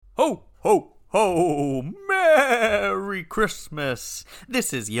Ho, ho, Merry Christmas!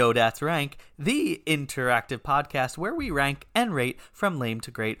 This is Yo That's Rank, the interactive podcast where we rank and rate from lame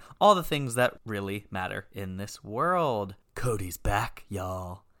to great all the things that really matter in this world. Cody's back,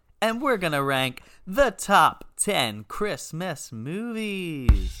 y'all. And we're gonna rank the top 10 Christmas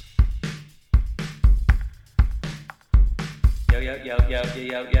movies. Yo, yo, yo, yo, yo,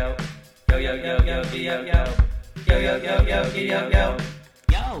 yo, yo. Yo, yo, yo, yo, yo, yo, yo. Yo, yo, yo, yo, yo, yo, yo.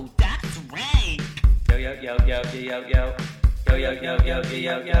 Yo, that's rank. Yo, yo, yo, yo, yo, yo, yo. Yo, yo, yo, yo, yo,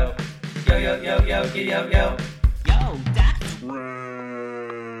 yo, yo. Yo, yo, yo, yo, yo, yo, yo. Yo, that's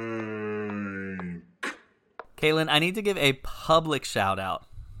Kaylin, I need to give a public shout out,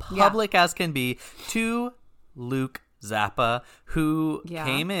 public as can be, to Luke Zappa, who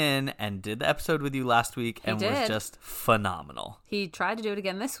came in and did the episode with you last week and was just phenomenal. He tried to do it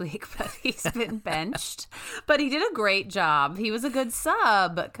again this week, but he's been benched. But he did a great job. He was a good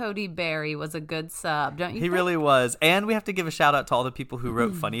sub. Cody Berry was a good sub, don't you think? He really was. And we have to give a shout out to all the people who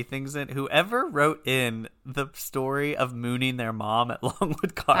wrote funny things in. Whoever wrote in the story of mooning their mom at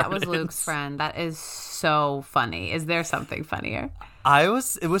Longwood Gardens. That was Luke's friend. That is so funny. Is there something funnier? It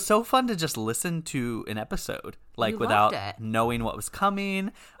was so fun to just listen to an episode, like, without knowing what was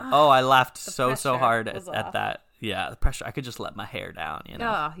coming. I laughed so hard at that. Yeah, the pressure. I could just let my hair down, you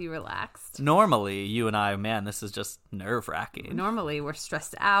know. Oh, you relaxed. Normally, you and I, man, this is just nerve-wracking. Normally, we're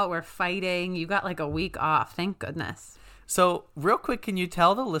stressed out. We're fighting. You got like a week off. Thank goodness. So, real quick, can you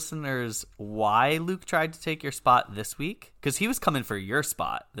tell the listeners why Luke tried to take your spot this week? Because he was coming for your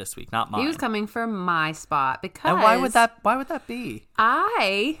spot this week, not mine. He was coming for my spot because... And why would that be?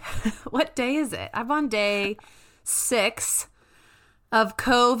 What day is it? I'm on day 6 of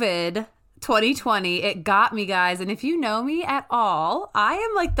COVID 2020. It got me, guys. And if you know me at all, I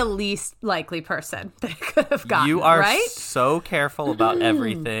am like the least likely person that it could have gotten. You are right? so careful about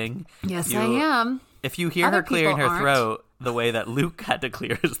everything. Yes, I am. If you hear her clearing her throat the way that Luke had to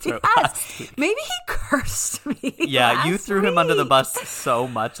clear his throat last week. Maybe he cursed me. Yeah, you threw him under the bus so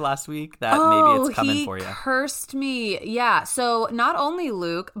much last week that maybe it's coming for you. He cursed me. Yeah, so not only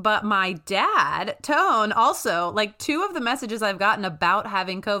Luke, but my dad, Tone, also, like 2 of the messages I've gotten about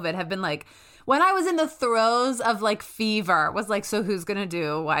having COVID have been like, when I was in the throes of like fever, was like, so who's going to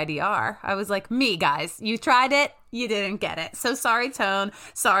do YDR? I was like, me, guys. You tried it. You didn't get it. So sorry, Tone.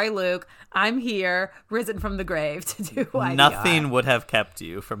 Sorry, Luke. I'm here, risen from the grave to do YDR. Nothing would have kept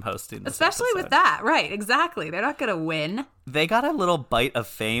you from hosting this Especially episode. with that. Right, exactly. They're not going to win. They got a little bite of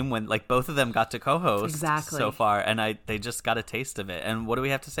fame when, like, both of them got to co-host so far, and they just got a taste of it. And what do we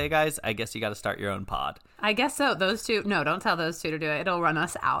have to say, guys? I guess you got to start your own pod. I guess so. Those 2, no, don't tell those 2 to do it. It'll run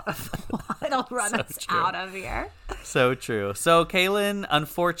us out of out of here. So true. So Kaylin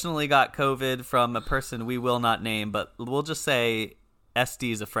unfortunately got COVID from a person we will not name, but we'll just say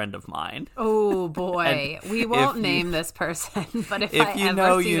SD is a friend of mine. Oh boy, we won't name this person, but if I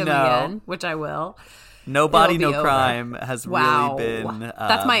ever see them again, which I will. Nobody, No Crime has really been...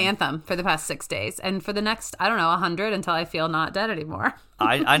 That's my anthem for the past 6 days. And for the next, 100 until I feel not dead anymore.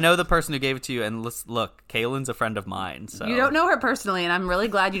 I know the person who gave it to you, and look, Kaylin's a friend of mine. So you don't know her personally, and I'm really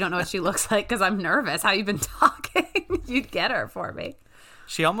glad you don't know what she looks like, because I'm nervous how you've been talking. You'd get her for me.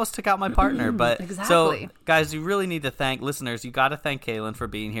 She almost took out my partner, but exactly. So guys, you really need to thank listeners. You got to thank Kaylin for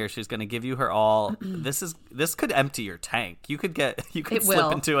being here. She's going to give you her all. This could empty your tank. You could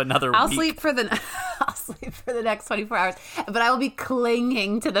slip into another I'll week. sleep for the next 24 hours, but I will be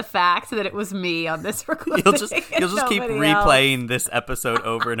clinging to the fact that it was me on this recording. You'll just keep replaying this episode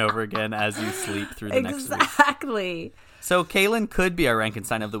over and over again as you sleep through the next week. Exactly. So Kaylin could be our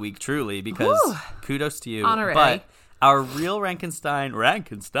Rankenstein of the week, truly, because kudos to you. Honorary. But our real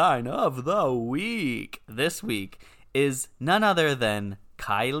Rankenstein of the week this week is none other than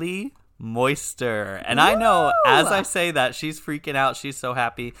Kylie Moister. And I know as I say that, she's freaking out. She's so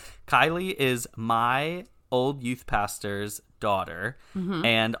happy. Kylie is my old youth pastor's daughter.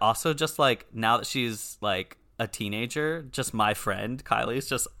 And also just like now that she's like a teenager, just my friend. Kylie is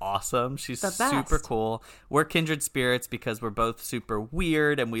just awesome. She's super cool. We're kindred spirits because we're both super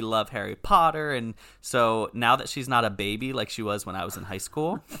weird and we love Harry Potter. And so now that she's not a baby like she was when I was in high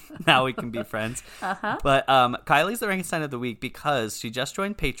school, now we can be friends. But Kylie's the Rankenstein of the week because she just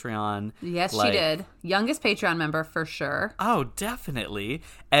joined Patreon. Yes, she did. Youngest Patreon member for sure. Oh, definitely.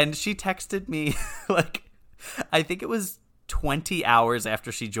 And she texted me like, I think it was 20 hours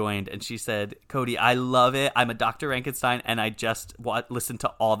after she joined, and she said, Cody, I love it. I'm a Dr. Rankenstein, and I just listened to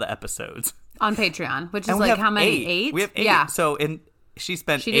all the episodes. On Patreon, which is like how many? 8? We have 8. Yeah. So she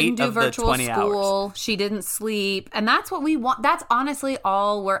spent 8 of the 20 hours. She didn't sleep. And that's what we want. That's honestly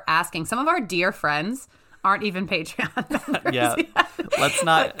all we're asking. Some of our dear friends aren't even Patreon members. Yeah. yet. Let's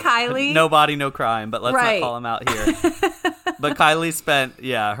not. But Kylie. No body, no crime, but let's Right. not call him out here. But Kylie spent,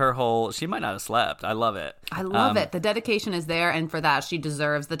 her whole. She might not have slept. I love it. I love it. The dedication is there, and for that, she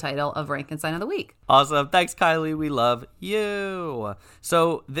deserves the title of Rankenstein of the Week. Awesome. Thanks, Kylie. We love you.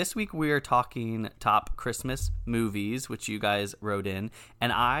 So this week we are talking top Christmas movies, which you guys wrote in.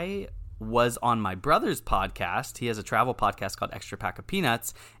 And I was on my brother's podcast. He has a travel podcast called Extra Pack of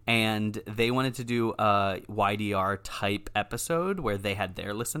Peanuts. And they wanted to do a YDR type episode where they had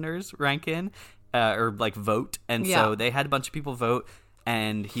their listeners rank in or like vote. And so they had a bunch of people vote.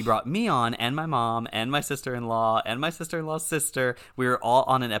 And he brought me on and my mom and my sister-in-law and my sister-in-law's sister. We were all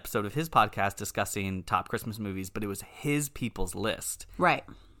on an episode of his podcast discussing top Christmas movies, but it was his people's list. Right.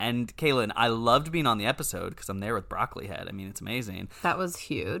 And Kaylin, I loved being on the episode because I'm there with Broccoli Head. I mean, it's amazing. That was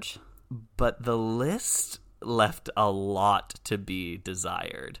huge. But the list left a lot to be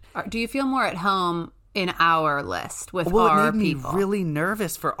desired. Do you feel more at home in our list with Well, our it made people? me really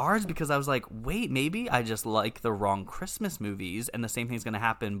nervous for ours because I was like, wait, maybe I just like the wrong Christmas movies and the same thing's going to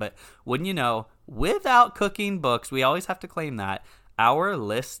happen. But wouldn't you know, without cooking books, we always have to claim that our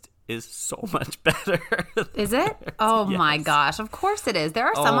list is so much better. Is it? Oh my Yes. gosh. Of course it is. There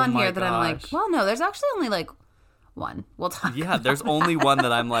are some Oh on my here that I'm like, gosh. well, no, there's actually only like one. We'll talk. Yeah, there's only one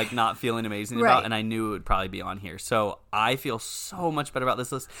that I'm like not feeling amazing Right. about, and I knew it would probably be on here. So I feel so much better about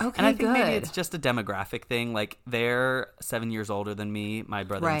this list. Okay, and I think maybe good. it's just a demographic thing. Like they're 7 years older than me, my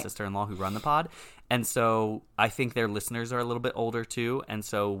brother and Right. sister-in-law who run the pod. And so I think their listeners are a little bit older too. And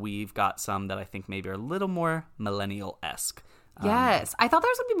so we've got some that I think maybe are a little more millennial-esque. Yes. I thought there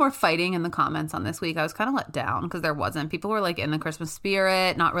was going to be more fighting in the comments on this week. I was kind of let down because there wasn't. People were like in the Christmas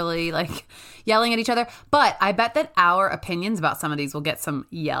spirit, not really like yelling at each other. But I bet that our opinions about some of these will get some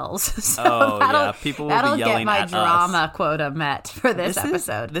yells. So Oh, that'll, yeah. People will be that'll yelling get my at us. drama quota met for this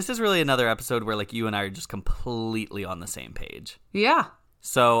episode. This is really another episode where like you and I are just completely on the same page. Yeah.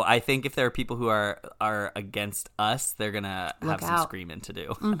 So I think if there are people who are against us, they're going to have some out. screaming to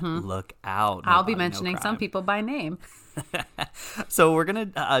do. Look out. I'll be Nobody, no mentioning some crime. people by name. So we're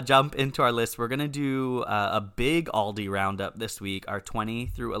going to jump into our list. We're going to do a big Aldi roundup this week, our 20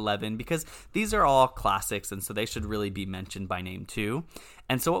 through 11, because these are all classics, and so they should really be mentioned by name too.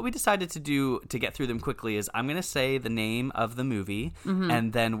 And so what we decided to do to get through them quickly is I'm going to say the name of the movie,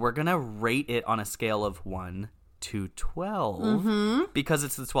 and then we're going to rate it on a scale of 1 to 12 because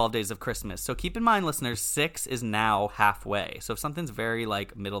it's the 12 days of Christmas. So keep in mind, listeners, 6 is now halfway. So if something's very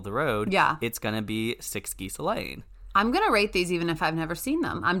like middle of the road, Yeah. it's going to be 6 geese a laying. I'm going to rate these even if I've never seen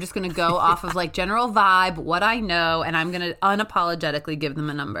them. I'm just going to go off of like general vibe, what I know, and I'm going to unapologetically give them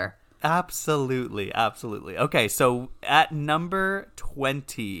a number. Absolutely. Absolutely. Okay. So at number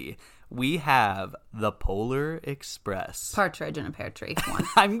 20, we have The Polar Express. Partridge in a pear tree. One.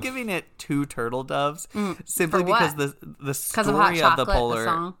 I'm giving it 2 turtle doves simply For what? because the Because of story Hot of Chocolate, the polar. the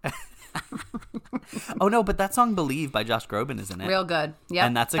song. Oh no, but that song "Believe" by Josh Groban is in it. Real good. Yeah,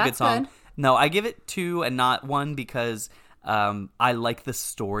 And that's a good song. No, I give it 2 and not 1 because I like the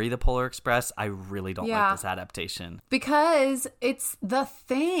story, The Polar Express. I really don't Yeah. like this adaptation. Because it's the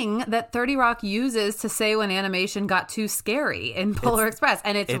thing that 30 Rock uses to say when animation got too scary in Polar Express.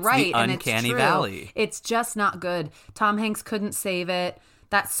 And it's the right. And it's uncanny true. valley. It's just not good. Tom Hanks couldn't save it.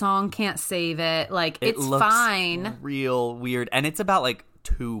 That song can't save it. Like, It it's looks fine. real weird, and it's about like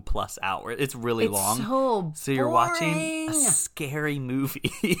 2+ hours. It's really It's long. so you're watching boring. a scary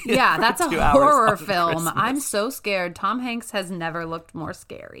movie. Yeah, for that's a 2 hours horror on film. Christmas. I'm so scared. Tom Hanks has never looked more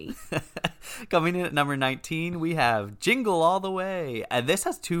scary. Coming in at number 19, we have Jingle All the Way. And this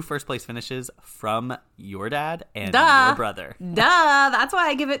has 2 first place finishes from your dad and Duh. your brother. Duh. That's why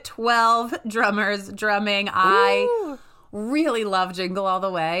I give it 12 drummers drumming. I really love Jingle All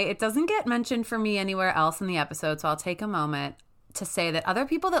the Way. It doesn't get mentioned for me anywhere else in the episode, so I'll take a moment to say that other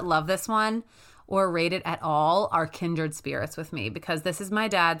people that love this one or rate it at all are kindred spirits with me because this is my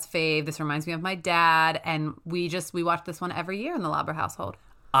dad's fave. This reminds me of my dad, and we watch this one every year in the Lauber household.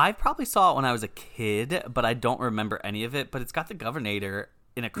 I probably saw it when I was a kid, but I don't remember any of it. But it's got the Governator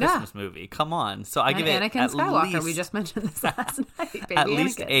in a Christmas movie. Come on. So I And give it Anakin at Skywalker. least, We just mentioned this last night. Baby at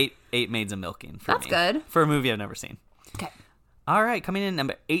least Anakin. eight Maids of Milking for That's me. good. For a movie I've never seen. Okay. All right, coming in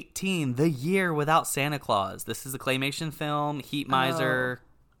number 18, The Year Without Santa Claus. This is a claymation film. Heat Miser.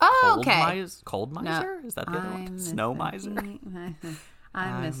 Oh, Cold okay. Cold Miser? Is that the other one? Snow Miser?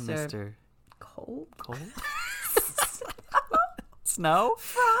 I'm Mr. Cold. Snow?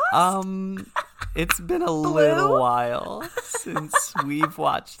 It's been a little while since we've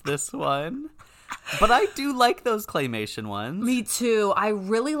watched this one. But I do like those claymation ones. Me too. I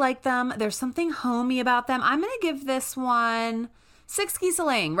really like them. There's something homey about them. I'm going to give this one Six Geese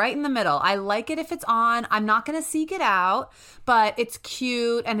Laying, right in the middle. I like it if it's on. I'm not going to seek it out, but it's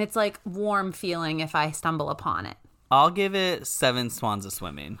cute and it's like warm feeling if I stumble upon it. I'll give it 7 Swans a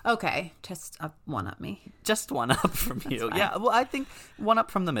Swimming. Okay, just one up me. Just one up from you. fine. Yeah, well, I think one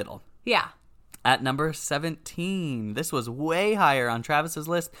up from the middle. Yeah. At number 17, this was way higher on Travis's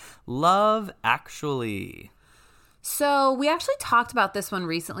list, Love Actually. So we actually talked about this one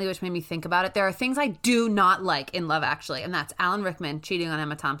recently, which made me think about it. There are things I do not like in Love Actually, and that's Alan Rickman cheating on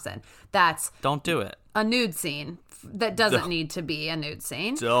Emma Thompson. That's Don't do it. a nude scene that doesn't need to be a nude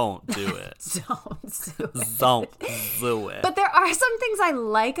scene. Don't do it. Don't do it. Don't do it. But there are some things I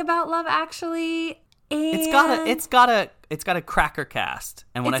like about Love Actually. And It's got a cracker cast,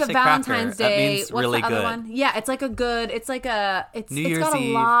 and when I it's say a Valentine's cracker, Day. that means What's really the other good. one? Yeah, it's like a good. It's like a. New It's Year's got a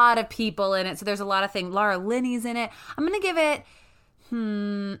Eve. lot of people in it, so there's a lot of things. Laura Linney's in it. I'm gonna give it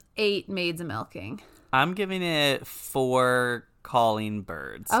 8 Maids a Milking. I'm giving it 4 Calling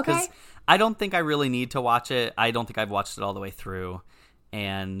Birds. 'cause Okay. I don't think I really need to watch it. I don't think I've watched it all the way through,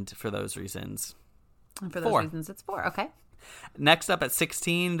 and for those reasons. And for those 4. reasons, it's 4. Okay. Next up at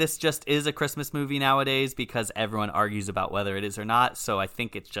 16, this just is a Christmas movie nowadays because everyone argues about whether it is or not, so I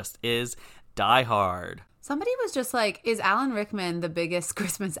think it just is. Die Hard. Somebody was just like, is Alan Rickman the biggest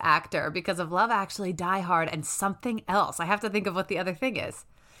Christmas actor because of Love Actually, Die Hard, and something else? I have to think of what the other thing is.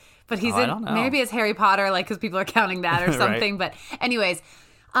 But he's I in, don't know. maybe it's Harry Potter, like, because people are counting that or Right. something. But anyways,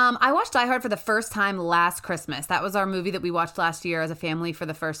 I watched Die Hard for the first time last Christmas. That was our movie that we watched last year as a family for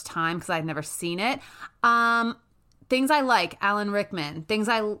the first time because I'd never seen it. Things I like, Alan Rickman. Things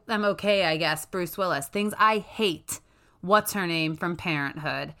I'm okay, I guess, Bruce Willis. Things I hate, what's her name from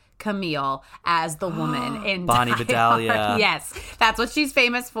Parenthood? Camille as the woman in Bonnie Die Bedalia. Hard. Yes, that's what she's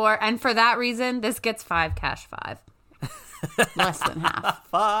famous for. And for that reason, this gets 5 cash 5. Less than half.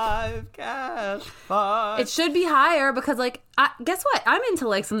 5 cash 5. It should be higher because, like, guess what? I'm into,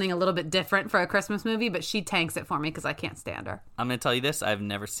 like, something a little bit different for a Christmas movie, but she tanks it for me because I can't stand her. I'm going to tell you this. I've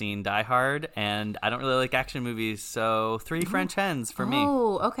never seen Die Hard, and I don't really like action movies, so 3 French Hens for me.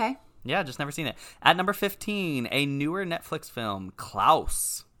 Oh, okay. Yeah, just never seen it. At number 15, a newer Netflix film,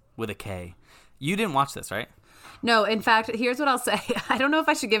 Klaus, with a K. You didn't watch this, right? No, in fact, here's what I'll say. I don't know if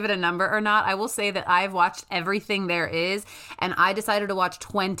I should give it a number or not. I will say that I've watched everything there is, and I decided to watch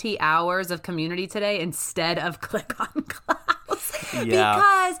 20 hours of Community today instead of click on Klaus. Yeah.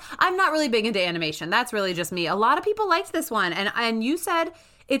 Because I'm not really big into animation. That's really just me. A lot of people liked this one, and you said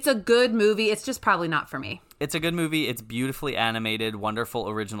it's a good movie. It's just probably not for me. It's a good movie. It's beautifully animated, wonderful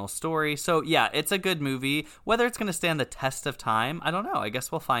original story. So, yeah, it's a good movie. Whether it's going to stand the test of time, I don't know. I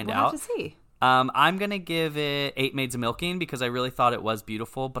guess we'll find We'll out. have to see. I'm going to give it 8 Maids a Milking because I really thought it was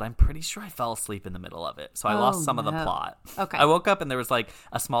beautiful, but I'm pretty sure I fell asleep in the middle of it. So I lost some of the no. plot. Okay. I woke up and there was like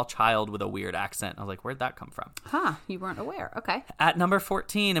a small child with a weird accent. I was like, where'd that come from? Huh, you weren't aware. Okay. At number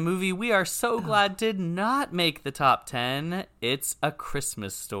 14, a movie we are so glad did not make the top 10. It's A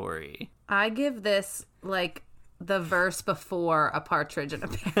Christmas Story. I give this, like, the verse before A Partridge in a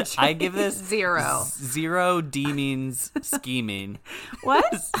Pear Tree. I give this 0. 0 demons scheming. What?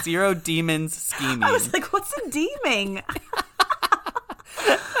 0 demons scheming. I was like, what's a deeming?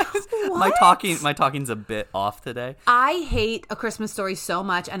 my talking's a bit off today. I hate A Christmas Story so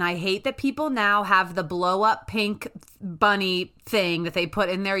much, and I hate that people now have the blow-up pink bunny thing that they put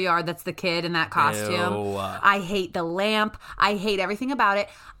in their yard that's the kid in that costume. Ew. I hate the lamp. I hate everything about it.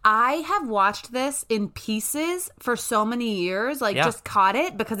 I have watched this in pieces for so many years, like Yeah. just caught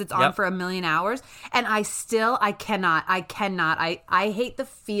it because it's on Yep. for a million hours, and I cannot. I hate the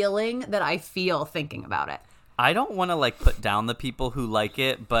feeling that I feel thinking about it. I don't want to like put down the people who like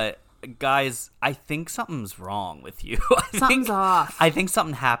it, but guys, I think something's wrong with you. Something's off. I think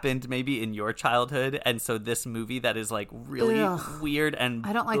something happened maybe in your childhood, and so this movie that is like really Ugh. weird and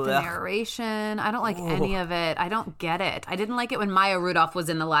I don't like the blech. narration. I don't like any of it. I don't get it. I didn't like it when Maya Rudolph was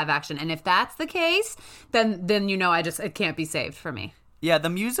in the live action. And if that's the case, then you know it can't be saved for me. Yeah, the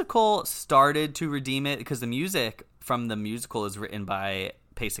musical started to redeem it because the music from the musical is written by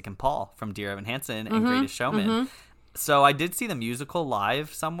Pasek and Paul from Dear Evan Hansen and Greatest Showman. So I did see the musical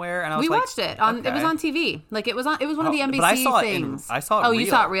live somewhere, and I was We like, watched it on. It was okay. on TV. Like it was on. It was one of the NBC But I saw things. I saw it. Oh, you real.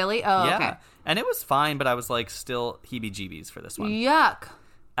 saw it really? Oh, yeah. okay. And it was fine, but I was like still heebie-jeebies for this one. Yuck.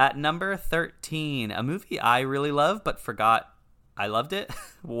 At number 13, a movie I really love but forgot I loved it.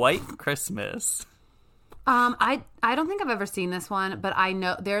 White Christmas. I don't think I've ever seen this one, but I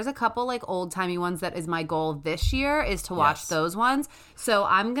know there's a couple like old timey ones that is my goal this year is to watch Yes. those ones. So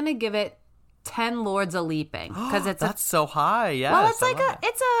I'm gonna give it 10 Lords a Leaping because That's so high. Yeah. well, it's so like high.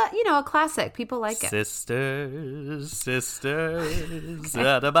 it's a classic. People like it. Sisters.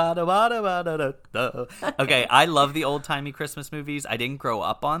 Da-da-ba-da-ba-da-ba-da-da. Okay, I love the old timey Christmas movies. I didn't grow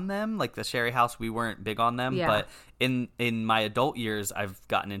up on them, like the Sherry House. We weren't big on them, Yeah. but in my adult years, I've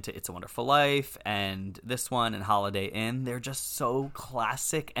gotten into It's a Wonderful Life and this one and Holiday Inn. They're just so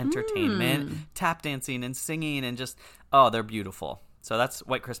classic entertainment, tap dancing and singing, and just they're beautiful. So that's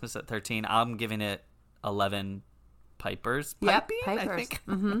White Christmas at 13. I'm giving it 11 pipers. Yep, Piping, I Pipers. think.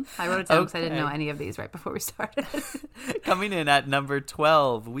 I wrote it down because I didn't Okay. know any of these right before we started. Coming in at number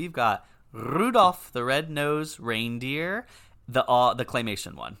 12, we've got Rudolph the Red-Nosed Reindeer, the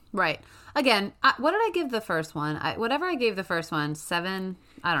claymation one. Right. Again, what did I give the first one? Whatever I gave the first one, 7.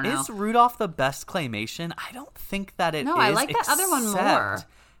 I don't know. Is Rudolph the best claymation? I don't think that it is. No, I like that other one more.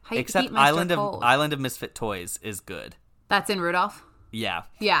 Except Heat Meister Island of Misfit Toys is good. That's in Rudolph? Yeah.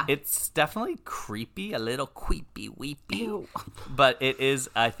 Yeah. It's definitely creepy, a little creepy weepy. Ew. But it is,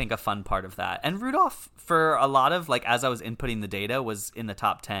 I think, a fun part of that. And Rudolph, for a lot of, like, as I was inputting the data, was in the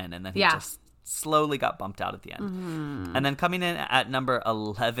top 10. And then he Yeah. just slowly got bumped out at the end. And then coming in at number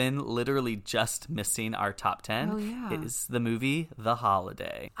 11, literally just missing our top 10, is the movie The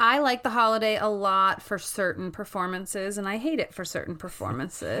Holiday. I like The Holiday a lot for certain performances, and I hate it for certain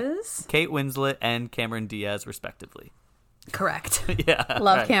performances. Kate Winslet and Cameron Diaz, respectively. Correct. Yeah.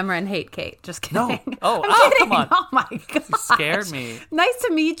 Love right. Cameron, hate Kate. Just kidding. No. Oh, I'm oh, kidding. come on. Oh my god. You scared me. Nice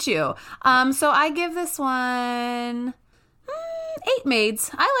to meet you. So I give this one 8 Maids.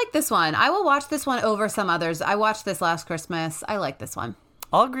 I like this one. I will watch this one over some others. I watched this last Christmas. I like this one.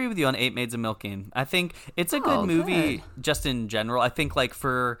 I'll agree with you on 8 Maids of Milking. I think it's a good movie just in general. I think like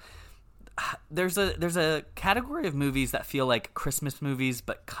there's a category of movies that feel like Christmas movies,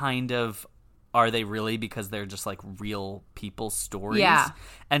 but kind of are they really, because they're just like real people's stories. Yeah.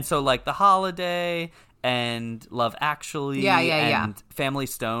 And so like The Holiday and Love Actually and Family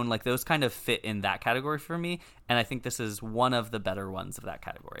Stone, like those kind of fit in that category for me. And I think this is one of the better ones of that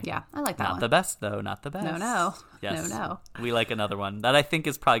category. Yeah, I like that Not one. the best, though. Not the best. No. Yes. No. We like another one that I think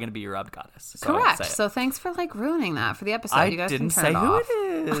is probably going to be your Robbed Goddess. So I won't Correct. say it. So thanks for like ruining that for the episode. I You guys didn't can say turn it who off.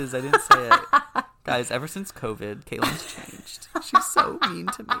 it is. I didn't say it. Guys, ever since COVID, Caitlin's changed. She's so mean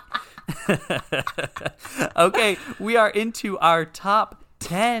to me. Okay, we are into our top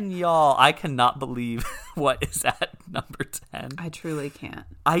 10, y'all. I cannot believe what is at number 10. I truly can't.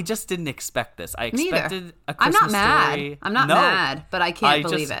 I just didn't expect this. I Neither. expected a I'm Christmas not mad. Story. I'm not No, mad, but I can't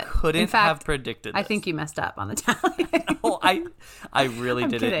believe just it. couldn't In fact, have predicted this. I think you messed up on the tally. Oh, I really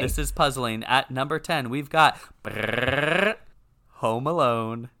did kidding. it. This is puzzling. At number 10, we've got Home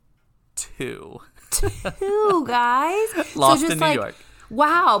Alone 2. 2, guys. Lost in New York.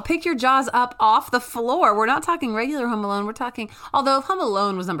 Wow, pick your jaws up off the floor. We're not talking regular Home Alone. We're talking, although if Home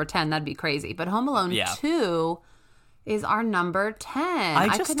Alone was number 10, that'd be crazy. But Home Alone 2 is our number 10. I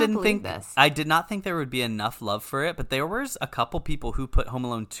just could not didn't believe think this. I did not think there would be enough love for it, but there was a couple people who put Home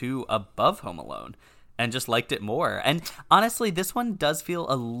Alone 2 above Home Alone and just liked it more. And honestly, this one does feel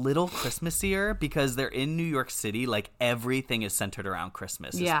a little Christmassier because they're in New York City. Like everything is centered around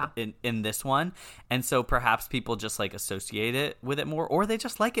Christmas in this one. And so perhaps people just like associate it with it more, or they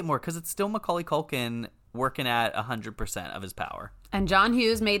just like it more because it's still Macaulay Culkin working at 100% of his power. And John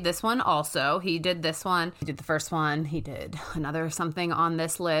Hughes made this one also. He did this one. He did the first one. He did another something on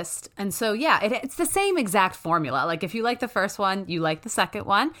this list. And so, yeah, it's the same exact formula. Like, if you like the first one, you like the second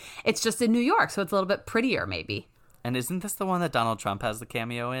one. It's just in New York, so it's a little bit prettier, maybe. And isn't this the one that Donald Trump has the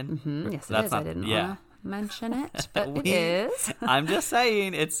cameo in? Mm-hmm. Yes, it is. I didn't want to mention it, but it is. I'm just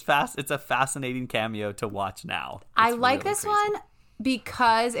saying, it's a fascinating cameo to watch now. I It's like really this crazy. one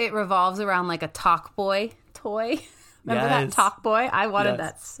because it revolves around like a Talk Boy toy. Remember that Yes. Talk Boy? I wanted Yes.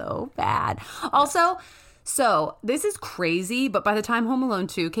 that so bad. Also, so this is crazy, but by the time Home Alone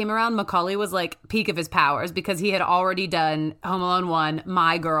 2 came around, Macaulay was like peak of his powers because he had already done Home Alone 1,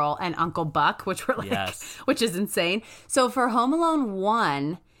 My Girl, and Uncle Buck, which were like, Yes. which is insane. So for Home Alone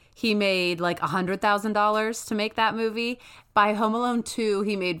 1, he made like $100,000 to make that movie. By Home Alone 2,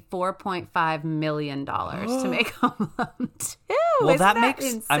 he made $4.5 million to make Home Alone 2. Well, Isn't that that makes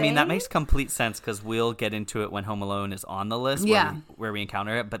that insane? makes complete sense because we'll get into it when Home Alone is on the list where we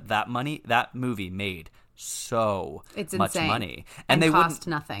encounter it. But that movie made so It's much insane. money, and they cost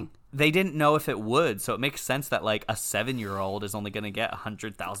nothing. They didn't know if it would, so it makes sense that like a 7-year-old is only going to get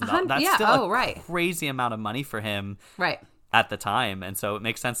 $100,000. That's yeah, still right. crazy amount of money for him, Right. at the time, and so it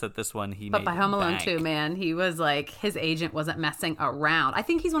makes sense that this one But made by Home Alone bank. 2, man, he was like, his agent wasn't messing around. I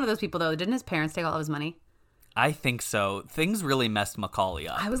think he's one of those people, though. Didn't his parents take all of his money? I think so. Things really messed Macaulay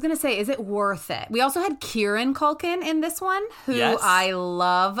up. I was going to say, is it worth it? We also had Kieran Culkin in this one, who Yes. I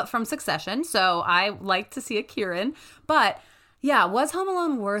love from Succession. So I like to see a Kieran. But yeah, was Home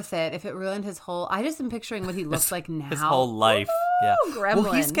Alone worth it if it ruined his whole... I just am picturing what he looks like now. His whole life. Yeah. Gremlin.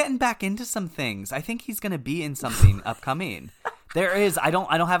 Well, he's getting back into some things. I think he's going to be in something upcoming. There is. I don't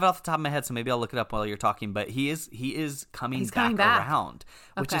have it off the top of my head, so maybe I'll look it up while you're talking. But he is coming back around,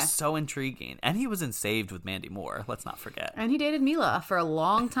 which is so intriguing. And he was in Saved with Mandy Moore. Let's not forget. And he dated Mila for a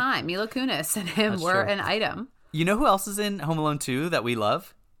long time. Mila Kunis and him That's were true. an item. You know who else is in Home Alone 2 that we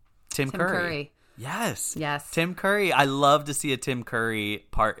love? Tim Curry. Yes. Tim Curry. I love to see a Tim Curry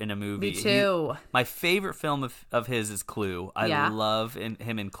part in a movie. Me too. My favorite film of his is Clue. I love him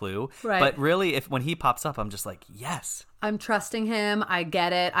in Clue. Right. But really, when he pops up, I'm just like, yes. I'm trusting him. I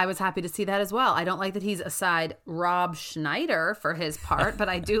get it. I was happy to see that as well. I don't like that he's aside Rob Schneider for his part, but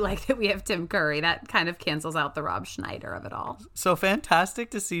I do like that we have Tim Curry. That kind of cancels out the Rob Schneider of it all. So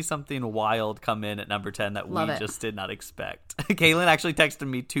fantastic to see something wild come in at number 10 that Love we it. just did not expect. Kaylin actually texted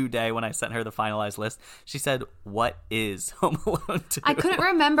me today when I sent her the finalized list. She said, "What is Home Alone 2?" I couldn't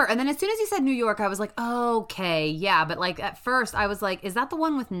remember. And then as soon as you said New York, I was like, okay, yeah. But like at first I was like, is that the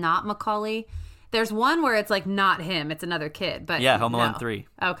one with not Macaulay? There's one where it's like not him, it's another kid. But Yeah, Home Alone no. 3.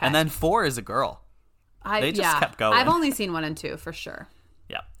 Okay. And then 4 is a girl. They just kept going. I've only seen 1 and 2 for sure.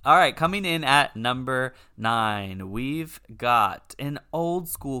 Yeah. All right, coming in at number 9, we've got an old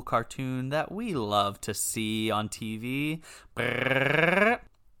school cartoon that we love to see on TV.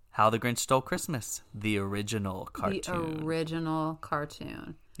 How the Grinch Stole Christmas, the original cartoon. The original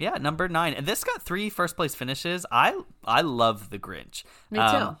cartoon. Yeah, number 9. And this got 3 first place finishes. I love the Grinch. Me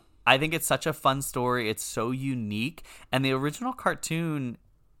too. I think it's such a fun story. It's so unique. And the original cartoon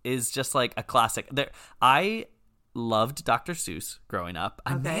is just like a classic. I loved Dr. Seuss growing up.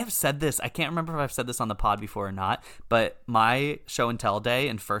 I may have said this. I can't remember if I've said this on the pod before or not, but my show and tell day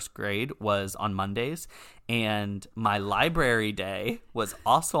in first grade was on Mondays, and my library day was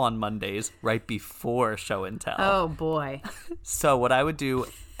also on Mondays right before show and tell. Oh, boy. So what I would do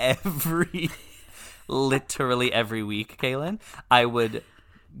literally every week, Kaylin, I would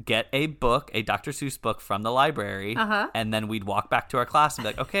get a Dr. Seuss book from the library, and then we'd walk back to our class and be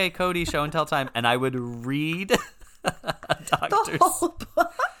like, okay, Cody, show and tell time. And I would read Dr. The whole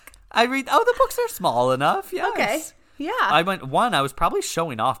book? I read, the books are small enough. Yes. Okay. Yeah. I was probably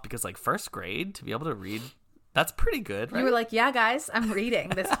showing off because like first grade to be able to read, that's pretty good, right? You were like, yeah, guys, I'm reading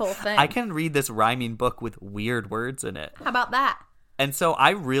this whole thing. I can read this rhyming book with weird words in it. How about that? And so I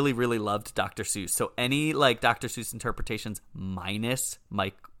really, really loved Dr. Seuss. So any like Dr. Seuss interpretations minus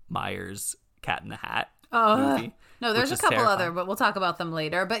Mike Myers' Cat in the Hat movie. No, there's a which is couple terrifying. other, but we'll talk about them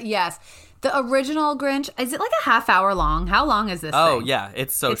later. But yes, the original Grinch, is it like a half hour long? How long is this Oh, thing? yeah.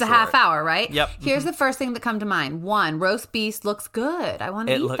 It's so It's short. a half hour, right? Yep. Here's the first thing that come to mind. 1, roast beef looks good. I want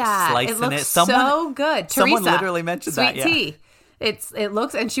to It eat looks that. sliced It in looks it. Someone- so good. someone Teresa, literally mentioned sweet that, yeah. tea. It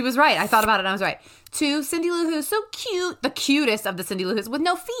looks, and she was right. I thought about it and I was right. 2, Cindy Lou Who's so cute. The cutest of the Cindy Lou Who's with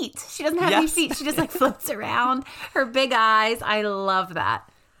no feet. She doesn't have any Yes. feet. She just like floats around. Her big eyes. I love that.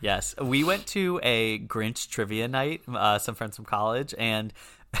 Yes. We went to a Grinch trivia night, some friends from college, and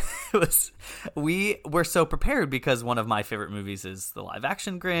we were so prepared because one of my favorite movies is the live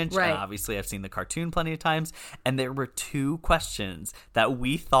action Grinch. Right. And obviously I've seen the cartoon plenty of times. And there were 2 questions that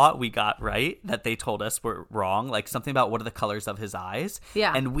we thought we got right that they told us were wrong. Like something about what are the colors of his eyes.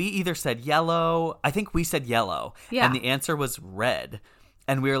 Yeah. And we either said yellow. I think we said yellow. Yeah. And the answer was red.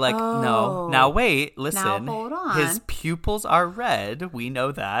 And we were like, Oh. no. Now wait, listen. Now hold on. His pupils are red. We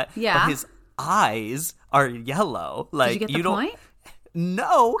know that. Yeah. But his eyes are yellow. Like Did you get the point?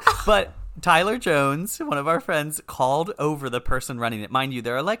 No, but Tyler Jones, one of our friends, called over the person running it. Mind you,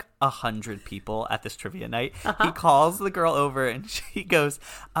 there are like 100 people at this trivia night. He calls the girl over and she goes,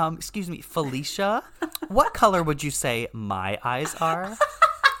 excuse me, Felicia, what color would you say my eyes are?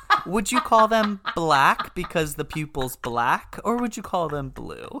 Would you call them black because the pupil's black, or would you call them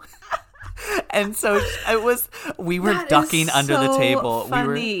blue? And so we were That is ducking under the so table. funny.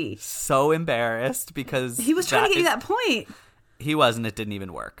 We were so embarrassed because He was trying to get you that point. He was, and it didn't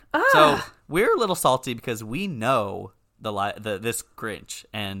even work. So we're a little salty because we know this Grinch,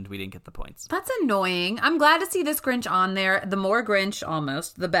 and we didn't get the points. That's annoying. I'm glad to see this Grinch on there. The more Grinch,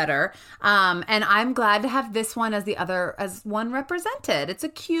 almost, the better. And I'm glad to have this one as one represented. It's a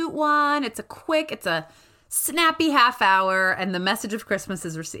cute one. It's a snappy half hour, and the message of Christmas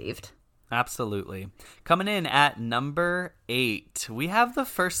is received. Absolutely. Coming in at number 8, we have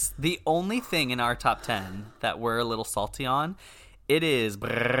the only thing in our top 10 that we're a little salty on. It is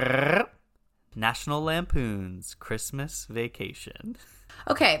National Lampoon's Christmas Vacation.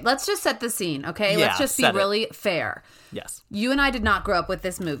 Okay, let's just set the scene, okay? Yeah, Let's just be set it. really fair. Yes, You and I did not grow up with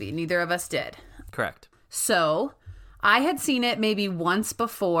this movie. Neither of us did. correct. So, I had seen it maybe once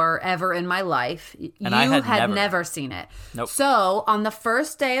before ever in my life. And I had never. never seen it. Nope. So, on the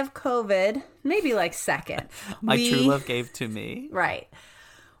first day of COVID, maybe like second. My true love gave to me. Right.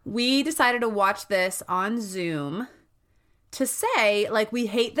 We decided to watch this on Zoom to say, like, we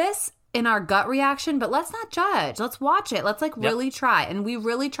hate this in our gut reaction, but let's not judge. Let's watch it. Let's, like, really try. And we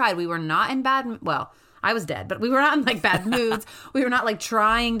really tried. We were not in bad, well, I was dead, but we were not in, like, bad moods. We were not, like,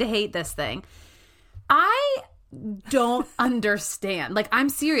 trying to hate this thing. I don't understand. Like, I'm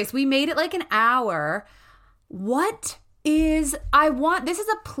serious. We made it, like, an hour. This is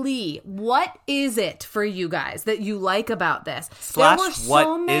a plea. What is it for you guys that you like about this? Slash, there were so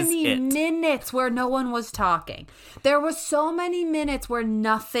what is many it? minutes where no one was talking. There were so many minutes where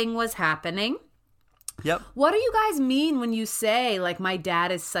nothing was happening. Yep. What do you guys mean when you say, like, my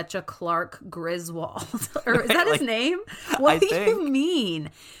dad is such a Clark Griswold? Or is that his Like, name? What I do you think. mean?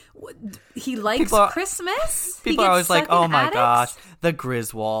 He likes People are- Christmas? He People are gets always like, stuck in "Oh my attics?" gosh, the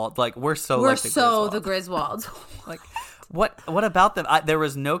Griswold!" Like we're so We're like the so Griswold. the Griswolds. Like, what about them? There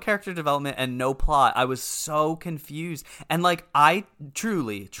was no character development and no plot. I was so confused, and like I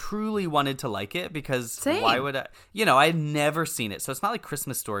truly wanted to like it because Same. why would I? You know, I had never seen it, so it's not like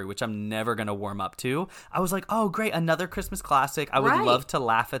Christmas Story, which I'm never gonna warm up to. I was like, oh great, another Christmas classic. I would Right. love to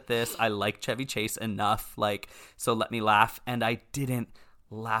laugh at this. I like Chevy Chase enough, like so let me laugh, and I didn't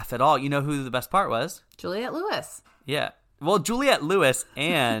laugh at all. You know who the best part was? Juliette Lewis. Yeah. Well, Juliette Lewis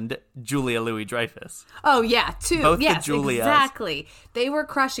and Julia Louis-Dreyfus. Oh, yeah, too. Both the yes, Julias. exactly. They were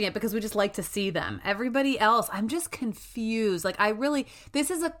crushing it because we just like to see them. Everybody else, I'm just confused. Like, this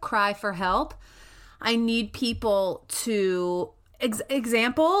is a cry for help. I need people to...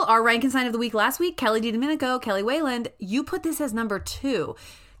 Example, our Rankenstein of the week last week, Kelly DiDomenico, Kelly Wayland, you put this as number 2.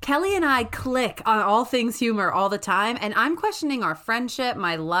 Kelly and I click on all things humor all the time, and I'm questioning our friendship,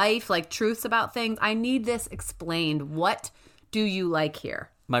 my life, like truths about things. I need this explained. What do you like here?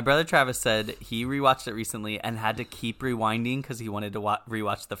 My brother Travis said he rewatched it recently and had to keep rewinding because he wanted to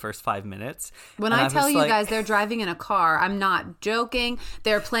rewatch the first 5 minutes. When And I was tell you like- guys they're driving in a car, I'm not joking.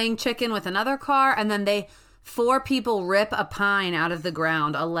 They're playing chicken with another car, and then 4 people rip a pine out of the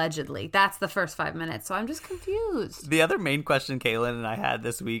ground, allegedly. That's the first 5 minutes. So I'm just confused. The other main question Kaylin and I had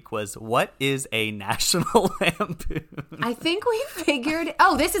this week was, what is a National Lampoon? I think we figured.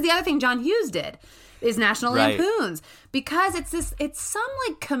 Oh, this is the other thing John Hughes did, is National Right. Lampoons, because it's some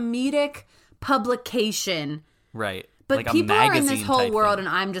like comedic publication. Right. But Like a people are in this magazine whole type world, thing.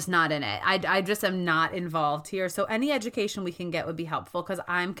 and I'm just not in it. I just am not involved here. So any education we can get would be helpful because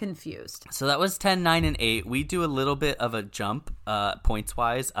I'm confused. So that was 10, 9, and 8. We do a little bit of a jump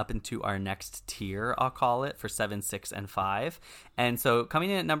points-wise up into our next tier, I'll call it, for 7, 6, and 5. And so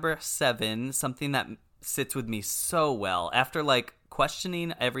coming in at number 7, something that sits with me so well. After, like,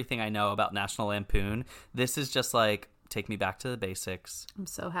 questioning everything I know about National Lampoon, this is just, like, take me back to the basics. I'm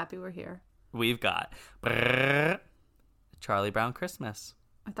so happy we're here. We've got Charlie Brown Christmas.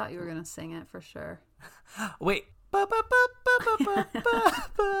 I thought you were going to sing it for sure. Wait.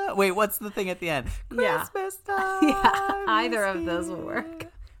 Wait, what's the thing at the end? Yeah. Christmas time. Yeah, either is of those will here. work.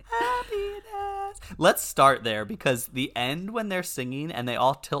 Happiness. Let's start there because the end when they're singing and they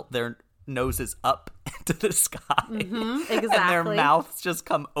all tilt their noses up into the sky. And their exactly. mouths just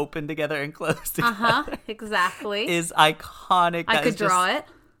come open together and close together. Exactly. Is iconic. I That could is draw just-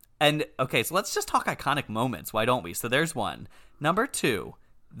 it. And okay, so let's just talk iconic moments. Why don't we? So there's one. Number 2,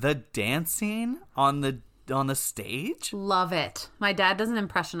 the dancing on the stage. Love it. My dad does an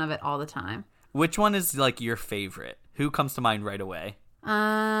impression of it all the time. Which one is like your favorite? Who comes to mind right away?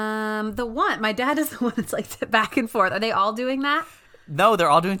 The one. My dad is the one that's like back and forth. Are they all doing that? No, they're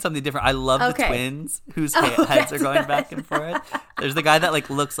all doing something different. I love the Okay. twins whose heads are going back and forth. There's the guy that like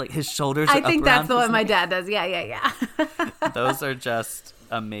looks like his shoulders are I up think around that's the his one my neck. dad does. Yeah. Those are just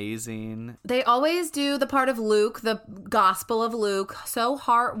amazing. They always do the part of Luke, the Gospel of Luke. So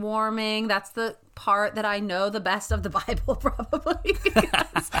heartwarming. That's the part that I know the best of the Bible, probably.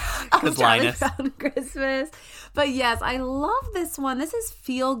 Because of Charlie Linus. Brown Christmas. But yes, I love this one. This is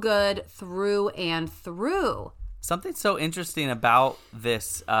feel good through and through. Something so interesting about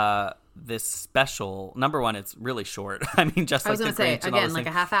this this special. Number one, it's really short. I mean, just I like was going the to say, Grinch and all again, those like a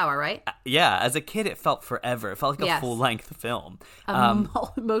things. half hour, right? Yeah, as a kid, it felt forever. It felt like a Yes. full-length film.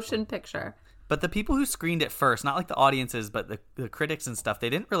 Motion picture. But the people who screened it first, not like the audiences, but the critics and stuff, they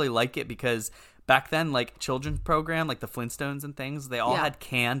didn't really like it because back then, like children's program, like the Flintstones and things, they all Yeah. had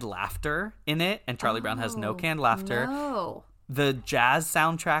canned laughter in it, and Charlie Brown has no canned laughter. No. the jazz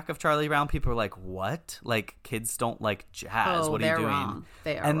soundtrack of Charlie Brown, people were like, what? Like, kids don't like jazz. What are you they're doing? wrong.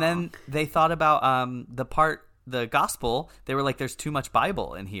 They are and then wrong. they thought about the gospel. They were like, there's too much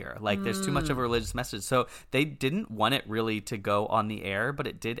Bible in here. Like, there's too much of a religious message. So they didn't want it really to go on the air, but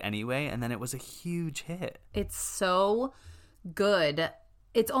it did anyway. And then it was a huge hit. It's so good.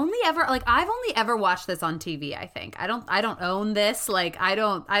 It's only ever like I've only ever watched this on TV, I think. I don't own this. Like I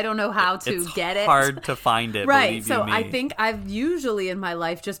don't know how to get it. It's hard to find it, right. believe So you me. I think I've usually in my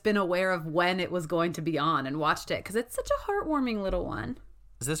life just been aware of when it was going to be on and watched it cuz it's such a heartwarming little one.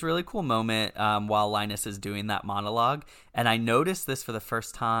 There's this really cool moment while Linus is doing that monologue, and I noticed this for the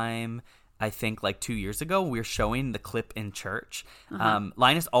first time I think like 2 years ago. We were showing the clip in church.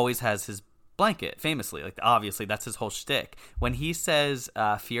 Linus always has his blanket, famously, like obviously that's his whole shtick. When he says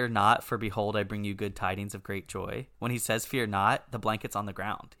fear not, for behold I bring you good tidings of great joy, when he says fear not, the blanket's on the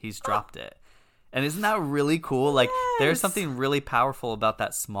ground. He's dropped it. And isn't that really cool? Like there's something really powerful about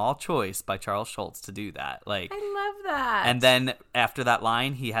that small choice by Charles Schultz to do that. Like I love that. and then after that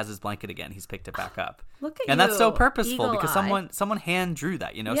line, he has his blanket again. He's picked it back up. Look at and that's so you, purposeful eagle because eye. someone hand drew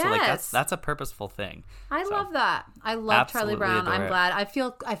that, you know. So like Yes. that's a purposeful thing. I So, love that. I love Charlie absolutely Brown. adore I'm it. glad.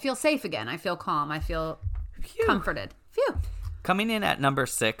 I feel safe again. I feel calm. I feel comforted. Phew. Coming in at number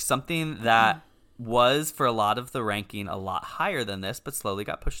 6, something that was for a lot of the ranking a lot higher than this, but slowly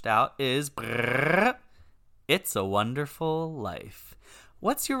got pushed out, is It's a Wonderful Life.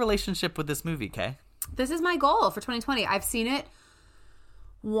 What's your relationship with this movie, Kay? This is my goal for 2020. I've seen it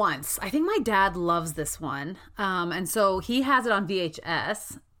once. I think my dad loves this one. And so he has it on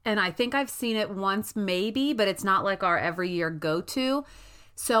VHS. And I think I've seen it once maybe, but it's not like our every year go-to.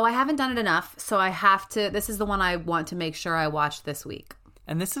 So I haven't done it enough. So I have to, this is the one I want to make sure I watch this week.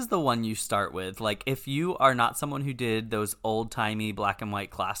 And this is the one you start with. Like, if you are not someone who did those old-timey black and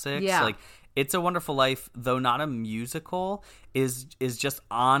white classics, Yeah. like It's a Wonderful Life, though not a musical, is just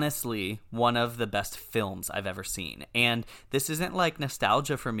honestly one of the best films I've ever seen. And this isn't like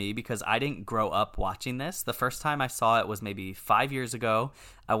nostalgia for me because I didn't grow up watching this. The first time I saw it was maybe 5 years ago.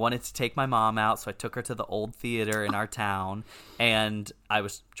 I wanted to take my mom out, so I took her to the old theater in our town, and I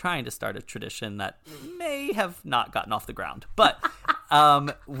was trying to start a tradition that may have not gotten off the ground. But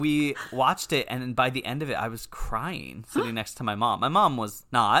we watched it, and by the end of it, I was crying sitting next to my mom. My mom was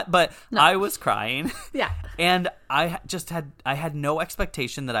not, but I was crying. Yeah. And I had no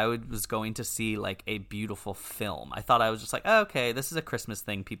expectation that I was going to see like a beautiful film. I thought I was just like, oh, okay, this is a Christmas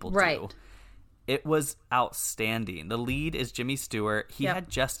thing people do. Right. It was outstanding. The lead is Jimmy Stewart. He Yep. had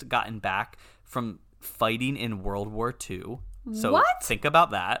just gotten back from fighting in World War II. So What? think about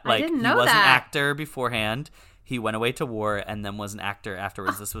that. I Like didn't he know was an that. actor beforehand. He went away to war and then was an actor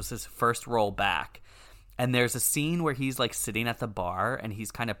afterwards. This was his first role back. And there's a scene where he's like sitting at the bar and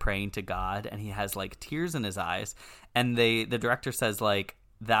he's kind of praying to God and he has like tears in his eyes. And the director says like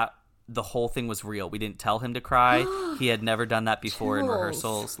that the whole thing was real. We didn't tell him to cry. He had never done that before in Chills.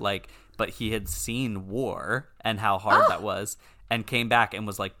 rehearsals. Like, but he had seen war and how hard that was and came back and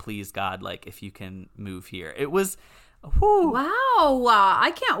was like, please God, like if you can move here. It was, whew. Wow.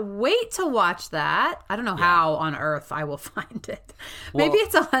 I can't wait to watch that. I don't know how on earth I will find it. Maybe Well-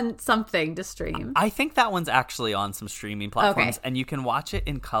 it's on something to stream. I think that one's actually on some streaming platforms Okay. and you can watch it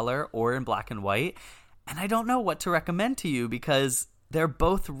in color or in black and white. And I don't know what to recommend to you because they're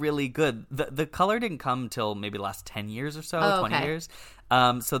both really good. The color didn't come until maybe the last 10 years or so, Oh, 20 okay. years.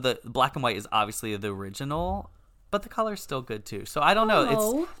 So the black and white is obviously the original, but the color's still good too. So I don't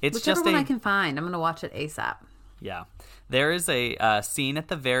know. It's Whichever just one I can find. I'm going to watch it ASAP. Yeah. There is a scene at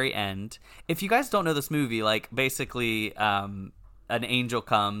the very end. If you guys don't know this movie, like basically an angel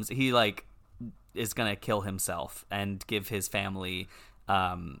comes. He like is going to kill himself and give his family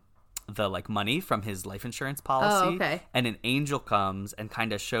the like money from his life insurance policy. Oh, okay. And an angel comes and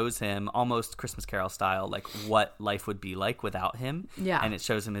kind of shows him almost Christmas Carol style like what life would be like without him. Yeah. And it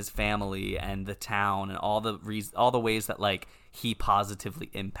shows him his family and the town and all the ways that like he positively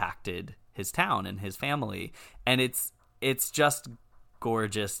impacted his town and his family. And it's just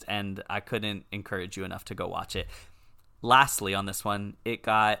gorgeous and I couldn't encourage you enough to go watch it. Lastly on this one, it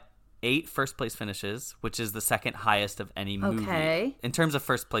got 8 first place finishes, which is the second highest of any movie. Okay. In terms of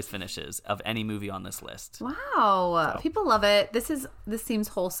first place finishes of any movie on this list. Wow. People love it. This seems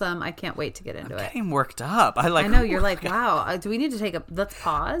wholesome. I can't wait to get into it. Getting worked up. I know you're like, wow. Do we need to take let's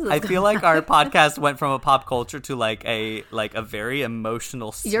pause? I feel like our podcast went from a pop culture to like a very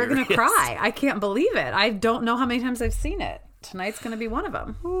emotional serious. You're going to cry. I can't believe it. I don't know how many times I've seen it. Tonight's going to be one of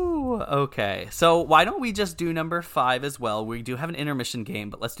them. Ooh, okay. So why don't we just do number 5 as well? We do have an intermission game,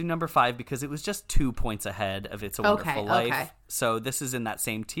 but let's do number 5 because it was just 2 points ahead of It's a Wonderful Life. Okay. So this is in that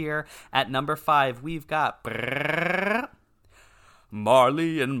same tier. At number 5, we've got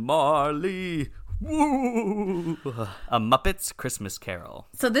Marley and Marley. Woo! A Muppets Christmas Carol.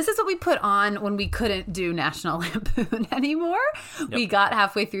 So this is what we put on when we couldn't do National Lampoon anymore. We got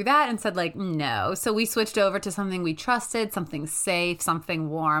halfway through that and said like, no. So we switched over to something we trusted, something safe, something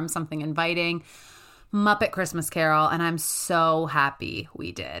warm, something inviting. Muppet Christmas Carol, and I'm so happy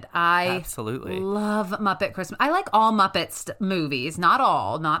we did. I Absolutely love Muppet Christmas. I like all Muppets movies, not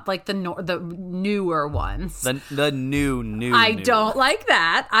all, not like the newer ones. the new. I don't like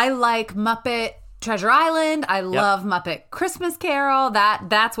that. I like Muppet Treasure Island. I love Muppet Christmas Carol.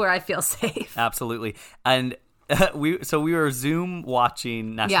 That's where I feel safe. Absolutely. And we were Zoom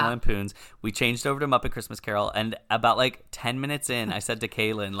watching National Lampoons. We changed over to Muppet Christmas Carol, and about like 10 minutes in, I said to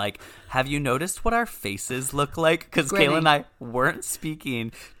Kaylin, like, have you noticed what our faces look like? Because Kaylin and I weren't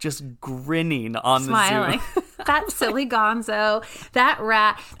speaking, just grinning on Smiling. the Zoom. That silly gonzo, that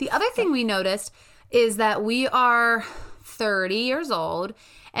rat. The other thing we noticed is that we are 30 years old,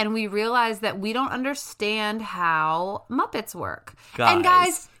 and we realize that we don't understand how Muppets work. And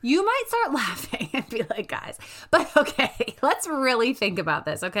guys, you might start laughing and be like, guys, but okay, let's really think about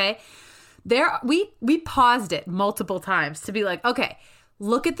this, okay? We paused it multiple times to be like, okay,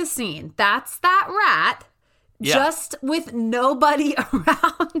 look at the scene. That's that rat, just with nobody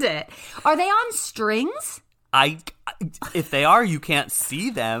around it. Are they on strings? If they are, you can't see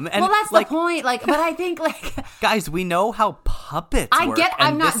them. And well, that's the point. Like, but I think like guys, we know how puppets work.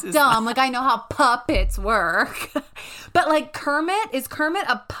 I'm not dumb. Like I know how puppets work. But like is Kermit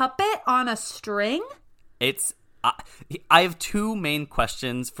a puppet on a string? I have two main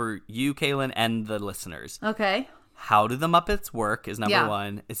questions for you, Kaylin, and the listeners. Okay. How do the Muppets work is number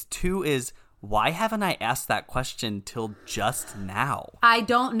one. Two is why haven't I asked that question till just now? I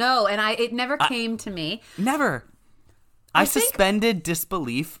don't know, and it never came to me. Never. I suspended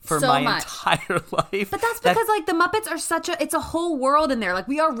disbelief for my entire life. But that's because like the Muppets are it's a whole world in there. Like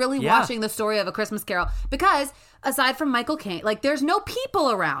we are really watching the story of A Christmas Carol because aside from Michael Caine, like there's no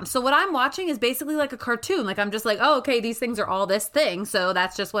people around. So what I'm watching is basically like a cartoon. Like I'm just like, oh, okay, these things are all this thing. So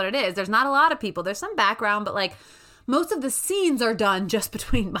that's just what it is. There's not a lot of people. There's some background, but like most of the scenes are done just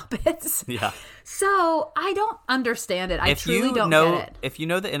between Muppets. Yeah. So I don't understand it. I truly don't get it. If you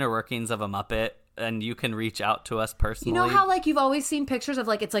know the inner workings of a Muppet, and you can reach out to us personally. You know how like you've always seen pictures of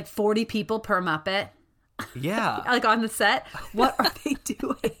like it's like 40 people per Muppet? Yeah. Like on the set? What are they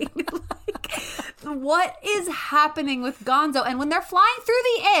doing? Like what is happening with Gonzo? And when they're flying through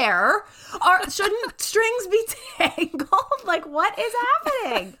the air, shouldn't strings be tangled? Like what is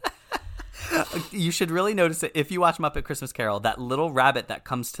happening? You should really notice it if you watch Muppet Christmas Carol, that little rabbit that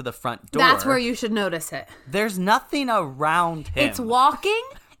comes to the front door. That's where you should notice it. There's nothing around him.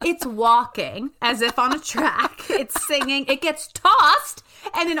 It's walking as if on a track. It's singing. It gets tossed.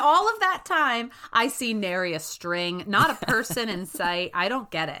 And in all of that time, I see nary a string, not a person in sight. I don't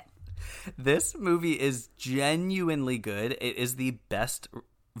get it. This movie is genuinely good. It is the best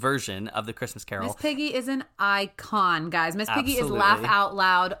version of the Christmas Carol. Miss Piggy is an icon, guys. Miss Piggy is laugh out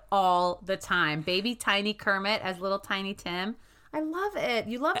loud all the time. Baby tiny Kermit as little tiny Tim. I love it.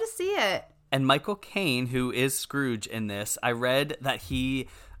 You love to see it. And Michael Caine, who is Scrooge in this, I read that he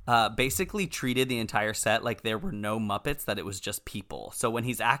basically treated the entire set like there were no Muppets, that it was just people. So when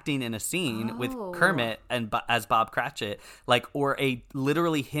he's acting in a scene with Kermit and as Bob Cratchit, like, or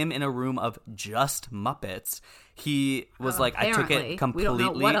literally him in a room of just Muppets, he was like, I took it completely. We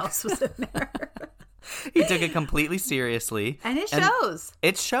don't know what else was in there. He took it completely seriously. And it shows.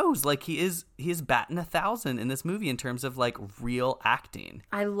 It shows. Like, he is batting 1,000 in this movie in terms of, like, real acting.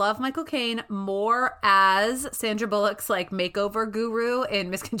 I love Michael Caine more as Sandra Bullock's, like, makeover guru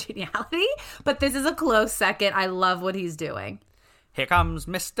in Miss Congeniality. But this is a close second. I love what he's doing. Here comes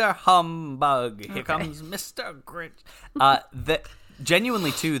Mr. Humbug. Here comes Mr. Grinch.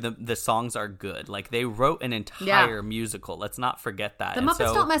 Genuinely, too, the songs are good. Like, they wrote an entire musical. Let's not forget that. The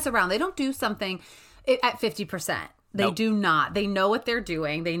Muppets don't mess around. They don't do something at 50%. They do not. They know what they're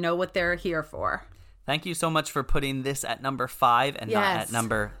doing. They know what they're here for. Thank you so much for putting this at number 5 and not at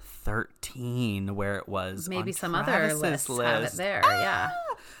number 13, where it was. Maybe on some Travis's other lists list. have it there. Yeah.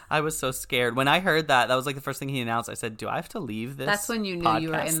 I was so scared when I heard that. That was like the first thing he announced. I said, "Do I have to leave this?" That's when you knew podcast? You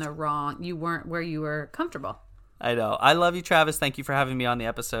were in the wrong. You weren't where you were comfortable. I know. I love you, Travis. Thank you for having me on the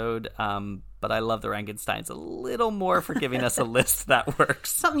episode. But I love the Rankensteins a little more for giving us a list that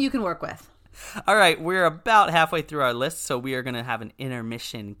works. Something you can work with. All right, we're about halfway through our list, so we are going to have an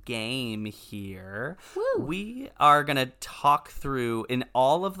intermission game here. Woo. We are going to talk through in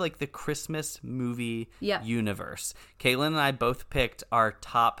all of like the Christmas movie universe. Caitlin and I both picked our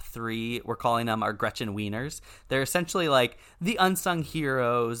top 3. We're calling them our Gretchen Wieners. They're essentially like the unsung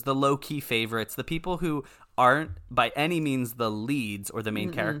heroes, the low-key favorites, the people who aren't by any means the leads or the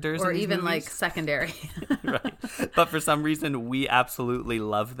main characters, or in these even movies. like secondary. Right. But for some reason, we absolutely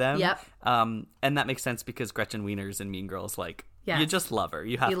love them. Yep. And that makes sense because Gretchen Wieners in Mean Girls, like, Yes. you just love her.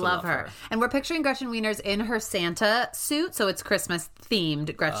 You have You to love her. And we're picturing Gretchen Wieners in her Santa suit, so it's Christmas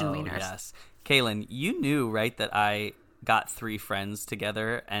themed Gretchen Oh, Wieners. yes. Kaylin, you knew, right, that I got 3 friends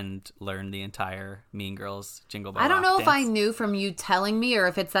together and learned the entire Mean Girls Jingle Bell I don't Rock know if I dance? knew from you telling me or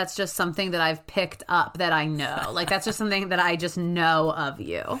if that's just something that I've picked up that I know. Like, that's just something that I just know of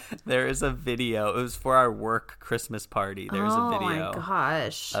you. There is a video. It was for our work Christmas party. There's a video Oh, my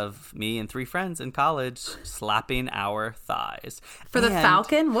gosh. of me and 3 friends in college slapping our thighs. For the And-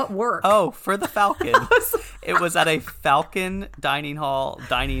 Falcon? What work? Oh, for the Falcon. It was at a Falcon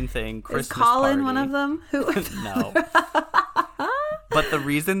dining thing, Christmas Is Colin party. one of them? Who? No. But the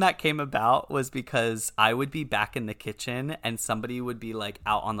reason that came about was because I would be back in the kitchen and somebody would be like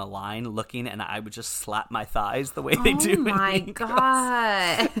out on the line looking, and I would just slap my thighs the way they do in Oh my Mean Girls.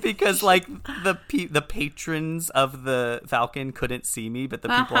 God. Because like the patrons of the Falcon couldn't see me, but the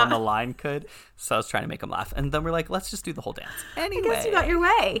people on the line could. So I was trying to make them laugh, and then we're like, let's just do the whole dance. Anyway, I guess you got your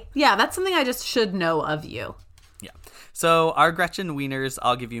way. Yeah, that's something I just should know of you. yeah. So our Gretchen Wieners,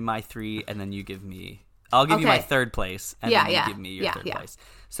 I'll give you my 3, and then you give me. I'll give you my Okay. 3rd place, and Yeah, then you yeah. give me your Yeah, 3rd yeah. place.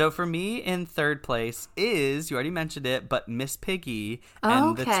 So for me, in 3rd place is, you already mentioned it, but Miss Piggy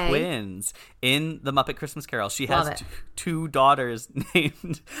and the Okay. twins in The Muppet Christmas Carol. She Love has it. 2 daughters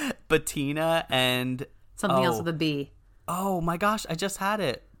named Bettina and Something else with a B. Oh my gosh, I just had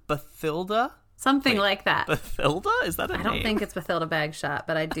it. Bathilda? Something like that. Bathilda? Is that a name? I don't think it's Bathilda Bagshot,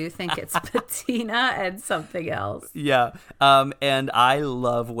 but I do think it's Bettina and something else. Yeah. And I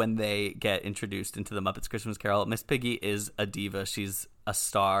love when they get introduced into the Muppets Christmas Carol. Miss Piggy is a diva. She's a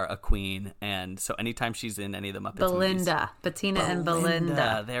star, a queen. And so anytime she's in any of the Muppets movies. Belinda. Bettina and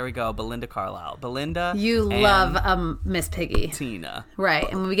Belinda. There we go. Belinda Carlisle. Belinda. You and love Miss Piggy. Tina. Right.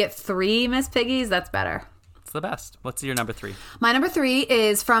 And when we get 3 Miss Piggies, that's better. It's the best. What's your number 3? My number 3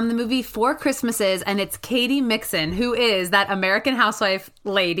 is from the movie 4 Christmases, and it's Katie Mixon, who is that American housewife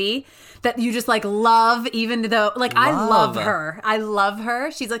lady that you just like love, even though like I love her. I love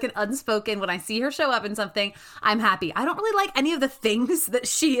her. She's like an unspoken. When I see her show up in something, I'm happy. I don't really like any of the things that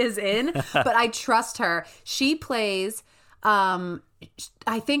she is in, but I trust her. She plays I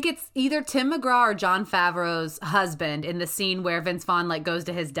think it's either Tim McGraw or Jon Favreau's husband in the scene where Vince Vaughn like goes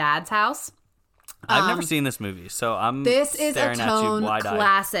to his dad's house. I've never seen this movie, so I'm This is a staring at you tone wide-eyed.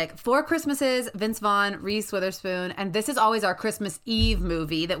 classic. 4 Christmases, Vince Vaughn, Reese Witherspoon, and this is always our Christmas Eve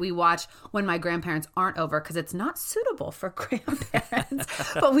movie that we watch when my grandparents aren't over because it's not suitable for grandparents.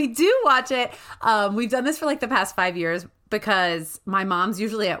 But we do watch it. We've done this for like the past 5 years because my mom's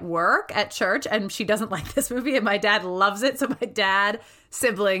usually at work, at church, and she doesn't like this movie, and my dad loves it. So my dad,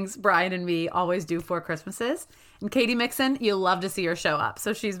 siblings, Brian, and me always do 4 Christmases. And Katie Mixon, you'll love to see her show up.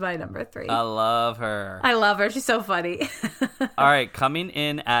 So she's my number 3. I love her. I love her. She's so funny. All right, coming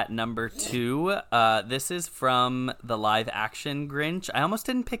in at number 2, this is from the live action Grinch. I almost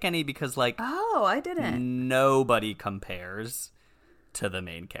didn't pick any because, like, Oh, I didn't. nobody compares to the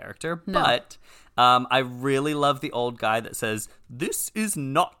main character. But I really love the old guy that says, "This is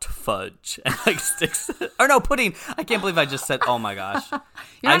not fudge," and like sticks. Or no, pudding. I can't believe I just said. Oh my gosh, You're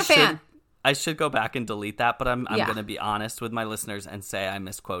not a fan. I should go back and delete that, but I'm Yeah. going to be honest with my listeners and say I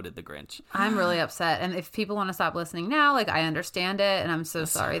misquoted the Grinch. I'm really upset. And if people want to stop listening now, like I understand it. And I'm so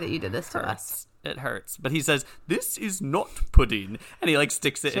sorry that you did this to us. It hurts. But he says, "This is not pudding." And he like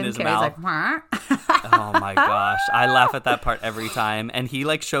sticks it in Jim his Carrey's mouth. like, Oh my gosh. I laugh at that part every time. And he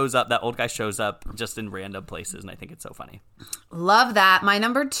like shows up, that old guy shows up just in random places. And I think it's so funny. Love that. My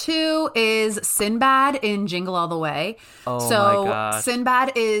number 2 is Sinbad in Jingle All the Way. Oh So my gosh.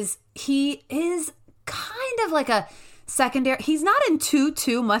 Sinbad he is kind of like a secondary. He's not in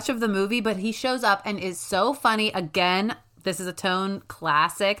too much of the movie, but he shows up and is so funny. Again, this is a tone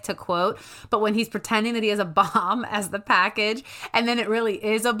classic to quote, but when he's pretending that he has a bomb as the package and then it really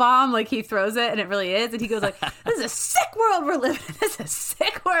is a bomb, like he throws it and it really is, and he goes like, "This is a sick world we're living in. This is a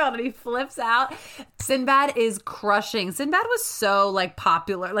sick world," and he flips out. Sinbad is crushing. Sinbad was so like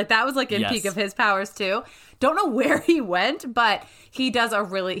popular. Like that was like in Yes. peak of his powers too. Don't know where he went, but he's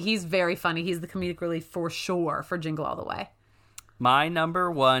very funny. He's the comedic relief for sure for Jingle All the Way. My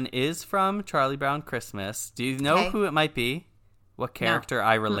number 1 is from Charlie Brown Christmas. Do you know Okay. who it might be? What character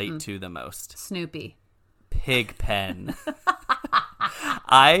I relate to the most? Snoopy. Pigpen.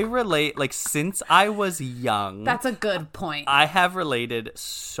 I relate, like, since I was young. That's a good point. I have related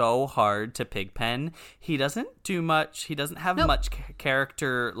so hard to Pigpen. He doesn't do much. He doesn't have much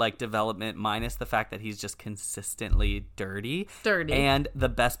character like development, minus the fact that he's just consistently dirty. And the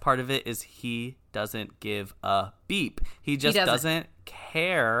best part of it is he doesn't give a beep. He just doesn't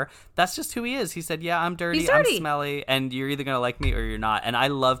care. That's just who he is. He said, yeah, I'm dirty, I'm smelly, and you're either gonna like me or you're not. And I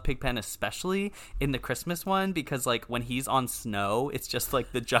love Pigpen, especially in the Christmas one, because like when he's on snow, it's just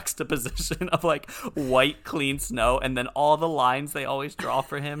like the juxtaposition of like white clean snow and then all the lines they always draw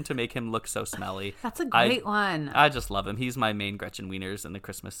for him to make him look so smelly. That's a great one. I just love him. He's my main Gretchen Wieners in the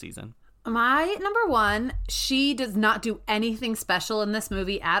Christmas season. My number one, she does not do anything special in this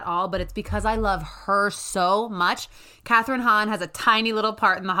movie at all, but it's because I love her so much. Catherine Hahn has a tiny little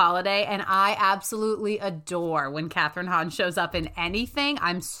part in The Holiday, and I absolutely adore when Catherine Hahn shows up in anything.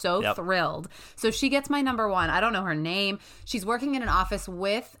 I'm so thrilled. So she gets my number one. I don't know her name. She's working in an office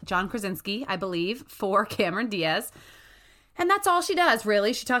with John Krasinski, I believe, for Cameron Diaz. And that's all she does,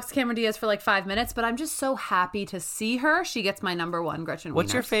 really. She talks to Cameron Diaz for like 5 minutes, but I'm just so happy to see her. She gets my number one, Gretchen Wieners.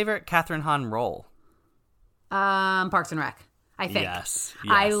 What's your favorite Catherine Hahn role? Parks and Rec, I think. Yes.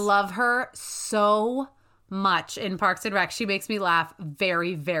 I love her so much in Parks and Rec. She makes me laugh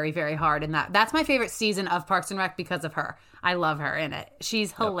very, very, very hard in that. That's my favorite season of Parks and Rec because of her. I love her in it.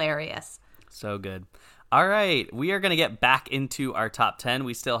 She's hilarious. So good. All right, we are going to get back into our top 10.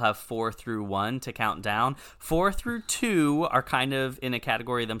 We still have 4 through 1 to count down. 4 through 2 are kind of in a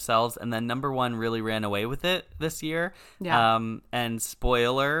category themselves, and then number 1 really ran away with it this year. Yeah. And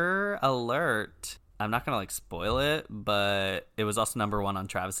spoiler alert, I'm not going to like spoil it, but it was also number 1 on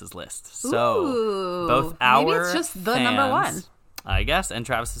Travis's list. So both our maybe it's just the number 1. I guess, and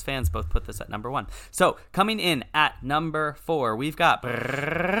Travis's fans both put this at number 1. So coming in at number 4, we've got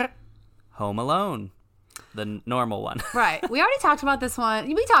Home Alone. The normal one. Right. We already talked about this one.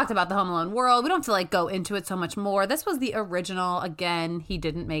 We talked about the Home Alone world. We don't have to like go into it so much more. This was the original. Again, he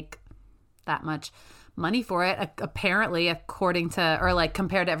didn't make that much money for it, apparently, according to, or like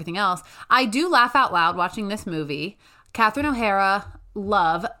compared to everything else. I do laugh out loud watching this movie. Catherine O'Hara,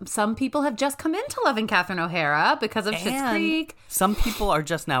 love. Some people have just come into loving Catherine O'Hara because of Schitt's Creek. Some people are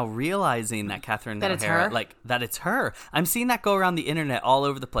just now realizing that Catherine O'Hara, it's her? like that it's her. I'm seeing that go around the internet all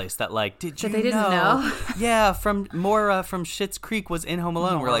over the place. That like, did you they didn't know? know? Yeah, from Moira from Schitt's Creek was in Home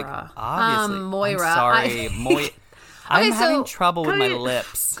Alone. We're like, obviously, Moira. I'm sorry, I'm having trouble with my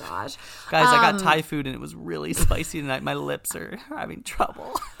lips. Gosh, guys, I got Thai food and it was really spicy tonight. My lips are having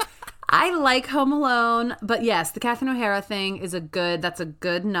trouble. I like Home Alone, but yes, the Catherine O'Hara thing is that's a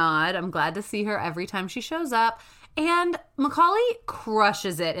good nod. I'm glad to see her every time she shows up. And Macaulay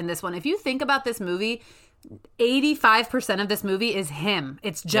crushes it in this one. If you think about this movie, 85% of this movie is him.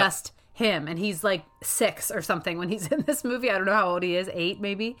 It's just him. And he's like 6 or something when he's in this movie. I don't know how old he is, 8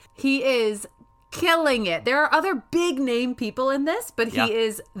 maybe. He is killing it. There are other big name people in this, but he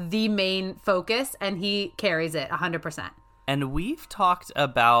is the main focus and he carries it 100%. And we've talked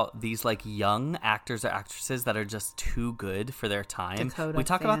about these like young actors or actresses that are just too good for their time. Dakota we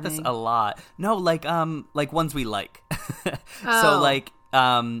talk about this Fanning. a lot. No, like ones we like. So like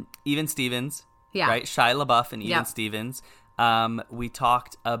Even Stevens, right? Shia LaBeouf and Even Stevens. We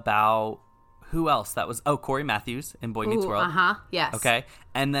talked about who else? That was Corey Matthews in Boy Meets World. Yes. Okay.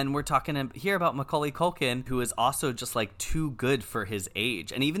 And then we're talking here about Macaulay Culkin, who is also just like too good for his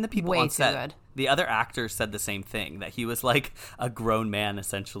age. And even the people on set, the other actors said the same thing, that he was like a grown man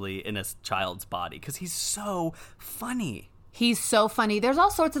essentially in a child's body because he's so funny. He's so funny. There's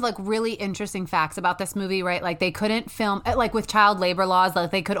all sorts of like really interesting facts about this movie, right? Like they couldn't film, like with child labor laws,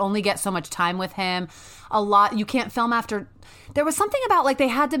 like they could only get so much time with him. You can't film after. There was something about like they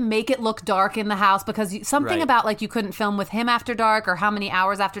had to make it look dark in the house because something about like you couldn't film with him after dark or how many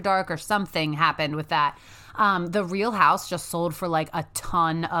hours after dark or something happened with that. The Real House just sold for like a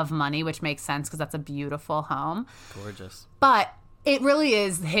ton of money, which makes sense because that's a beautiful home. Gorgeous. But it really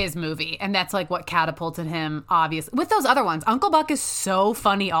is his movie, and that's like what catapulted him, obviously. With those other ones, Uncle Buck is so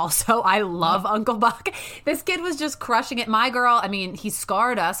funny also. I love Uncle Buck. This kid was just crushing it. My Girl, I mean, he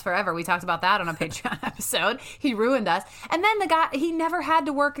scarred us forever. We talked about that on a Patreon episode. He ruined us. And then the guy, he never had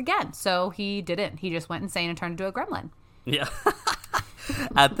to work again, so he didn't. He just went insane and turned into a gremlin. Yeah.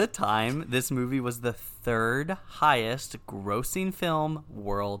 At the time, this movie was the 3rd highest grossing film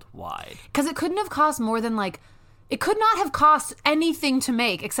worldwide. Because it couldn't have cost more than like... It could not have cost anything to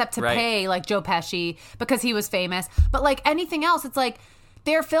make except to pay like Joe Pesci because he was famous. But like anything else, it's like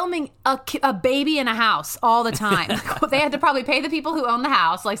they're filming a baby in a house all the time. They had to probably pay the people who own the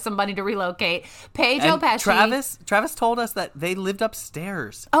house, like somebody to relocate, pay Joe Pesci. Travis told us that they lived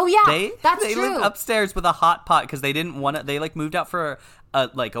upstairs. Oh, yeah. That's they true. lived upstairs with a hot pot because they didn't want to. They like moved out for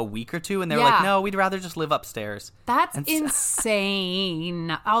like a week or two, and they were like, Yeah. no, we'd rather just live upstairs. That's And so-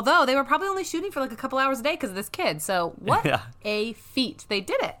 insane. Although they were probably only shooting for like a couple hours a day because of this kid. So what Yeah. a feat. They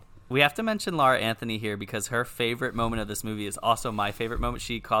did it. We have to mention Laura Anthony here because her favorite moment of this movie is also my favorite moment.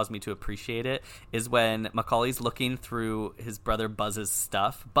 She caused me to appreciate it, is when Macaulay's looking through his brother Buzz's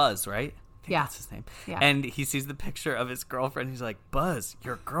stuff. Buzz, right? I think Yeah. that's his name. Yeah. And he sees the picture of his girlfriend. He's like, Buzz,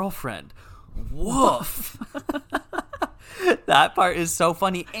 your girlfriend. Woof. That part is so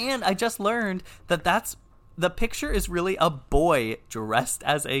funny. And I just learned that the picture is really a boy dressed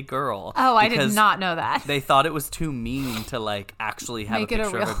as a girl. Oh, I did because not know that. They thought it was too mean to like actually have Make a it a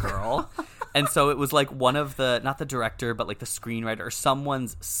picture of a real girl. And so it was like one of the, not the director, but like the screenwriter or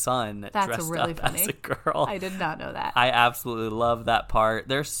someone's son That's dressed really up funny. as a girl. I did not know that. I absolutely love that part.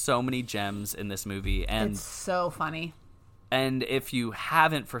 There's so many gems in this movie. And It's so funny. and if you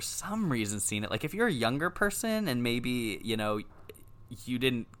haven't for some reason seen it, like if you're a younger person and maybe, you know, you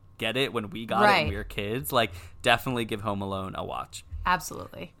didn't get it when we got it Right. when we were kids, like definitely give Home Alone a watch.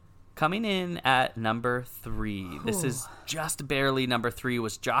 Absolutely. Coming in at number 3, this is just barely number 3,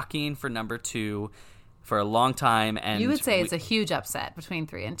 was jockeying for number 2 for a long time. And You would say it's a huge upset between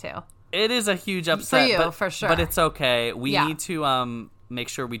 3 and 2. it is a huge upset. you, but, for sure. But it's okay. We Yeah. need to make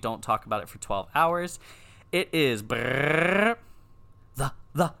sure we don't talk about it for 12 hours. It is the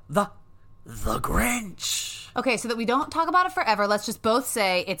Grinch. Okay, so that we don't talk about it forever, let's just both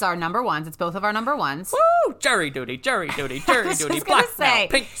say it's our number ones. It's both of our number ones. Woo! Jury duty, jury duty, jury was duty, just gonna blackmail, say,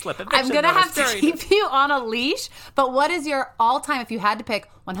 pink slip, I'm eviction going to notice, have to jury duty. keep you on a leash, but what is your all-time, if you had to pick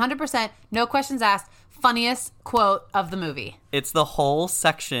 100%, no questions asked, funniest quote of the movie? It's the whole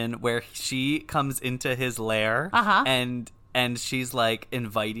section where she comes into his lair Uh-huh. and she's like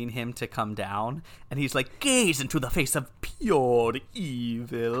inviting him to come down, and he's like, gaze into the face of pure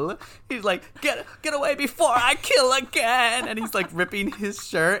evil. He's like, get away before I kill again. And he's like ripping his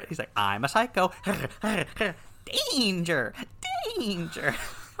shirt. He's like, I'm a psycho. Danger, danger.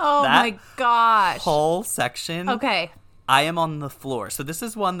 Oh That my gosh. Whole section. Okay. I am on the floor. So this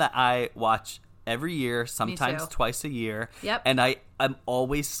is one that I watch every year, sometimes too. twice a year. Yep. And I'm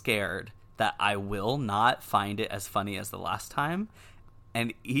always scared that I will not find it as funny as the last time.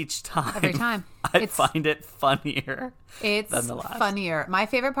 And each time, Every time. I It's- find it funnier It's than the last. funnier. My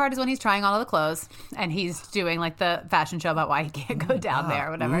favorite part is when he's trying on all the clothes and he's doing like the fashion show about why he can't go down there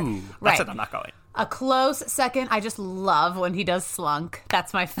or whatever. Ooh, right. that's it, I'm not going. A close second, I just love when he does slunk.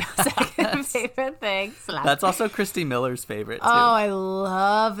 That's my second favorite thing. Slunk. That's also Christy Miller's favorite, too. Oh, I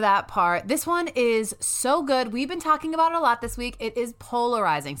love that part. This one is so good. We've been talking about it a lot this week. It is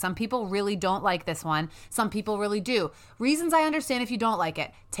polarizing. Some people really don't like this one. Some people really do. Reasons I understand if you don't like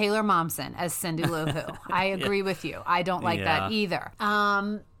it. Taylor Momsen as Cindy Lou Who. I agree with you. I don't like Yeah. that either.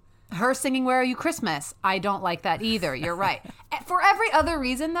 Her singing Where Are You Christmas? I don't like that either. You're right. For every other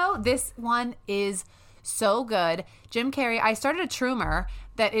reason, though, this one is so good. Jim Carrey, I started a Trumer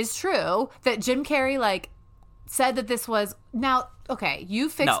that is true, that Jim Carrey, like, said that this was... Now, okay, you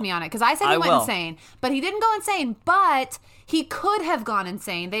fixed No, me on it, because I said he I went will. insane, but he didn't go insane, but he could have gone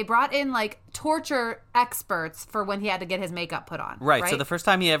insane. They brought in, like, torture experts for when he had to get his makeup put on. Right. So the first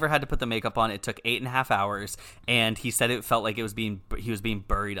time he ever had to put the makeup on, it took 8.5 hours, and he said it felt like he was being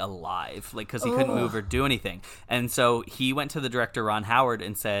buried alive, like because he couldn't move or do anything. And so he went to the director Ron Howard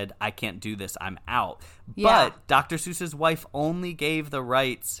and said, "I can't do this. I'm out." Yeah. But Dr. Seuss's wife only gave the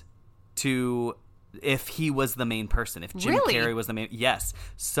rights to if he was the main person, if Jim Really? Carrey was the main. Yes.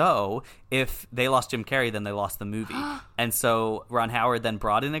 So if they lost Jim Carrey, then they lost the movie. And so Ron Howard then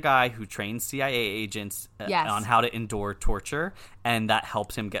brought in a guy who trained CIA agents Yes. on how to endure torture, and that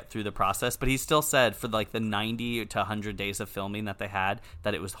helped him get through the process. But he still said for like the 90 to 100 days of filming that they had,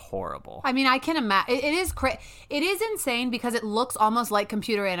 that it was horrible. I mean, I can imagine. It is insane because it looks almost like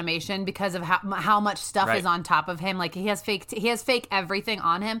computer animation because of how much stuff Right. is on top of him. Like he has fake everything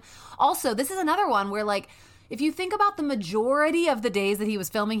on him. Also, this is another one where, like, if you think about the majority of the days that he was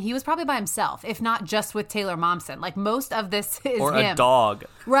filming, he was probably by himself, if not just with Taylor Momsen. Like most of this is Or him. a dog.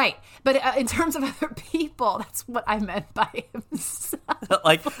 Right. But in terms of other people, that's what I meant by himself.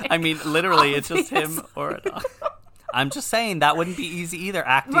 Like, I mean, literally, it's just him or a dog. I'm just saying that wouldn't be easy either,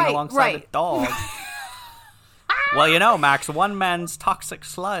 acting Right, alongside right. a dog. Well, you know, Max, one man's toxic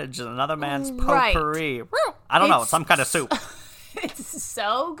sludge and another man's Right. potpourri. I don't know, It's- it's some kind of soup. It's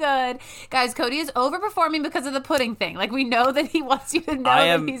so good. Guys, Cody is overperforming because of the pudding thing. Like, we know that he wants you to know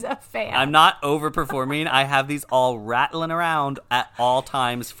that he's a fan. I'm not overperforming. I have these all rattling around at all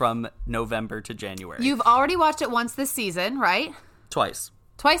times from November to January. You've already watched it once this season, right? Twice.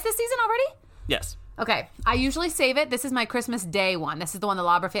 Twice this season already? Yes. Okay, I usually save it. This is my Christmas Day one. This is the one the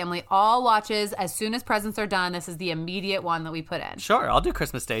Lauber family all watches as soon as presents are done. This is the immediate one that we put in. Sure, I'll do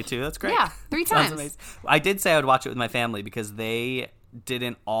Christmas Day too. That's great. Yeah, 3 Sounds times. amazing. I did say I would watch it with my family because they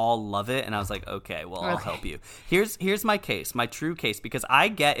didn't all love it, and I was like, okay, well, I'll help you. Here's my case, my true case, because I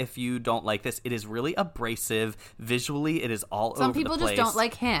get if you don't like this, it is really abrasive. Visually, it is all over the place. Some people just don't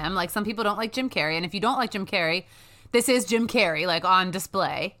like him. Like, some people don't like Jim Carrey, and if you don't like Jim Carrey, this is Jim Carrey, like, on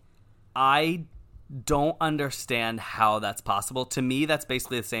display. I don't understand how that's possible. To me, that's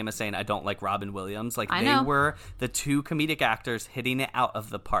basically the same as saying I don't like Robin Williams. Like, they were the two comedic actors hitting it out of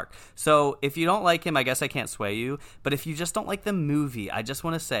the park. So if you don't like him, I guess I can't sway you. But if you just don't like the movie, I just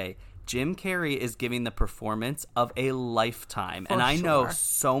want to say Jim Carrey is giving the performance of a lifetime. And I know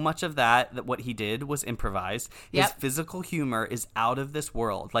so much of that what he did was improvised. His physical humor is out of this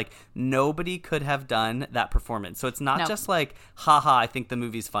world. Like, nobody could have done that performance. So it's not just like, haha, I think the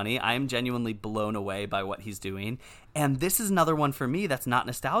movie's funny. I am genuinely blown away by what he's doing. And this is another one for me that's not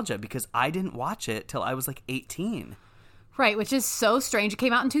nostalgia because I didn't watch it till I was like 18. Right, which is so strange. It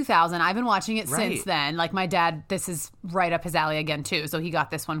came out in 2000. I've been watching it since then. Like, my dad, this is right up his alley again, too. So he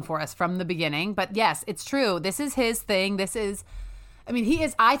got this one for us from the beginning. But yes, it's true. This is his thing. This is, I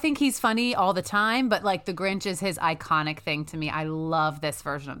mean, I think he's funny all the time. But, like, The Grinch is his iconic thing to me. I love this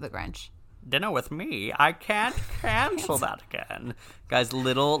version of The Grinch. Dinner with me. I can't cancel that again. Guys,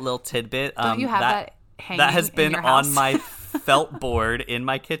 little tidbit. Don't you have that hanging that has been in your house? on my felt board in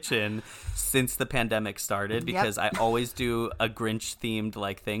my kitchen since the pandemic started because I always do a Grinch themed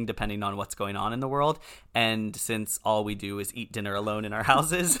like thing depending on what's going on in the world, and since all we do is eat dinner alone in our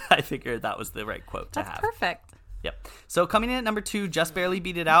houses, I figured that was the right quote to have. Perfect. Yep. So coming in at number 2, Just Barely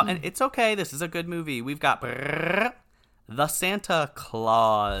Beat It Out, and it's okay, this is a good movie. We've got The Santa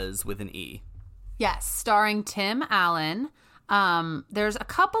Claus with an E. Yes, starring Tim Allen. There's a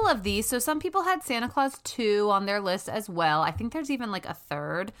couple of these. So some people had Santa Claus 2 on their list as well. I think there's even like a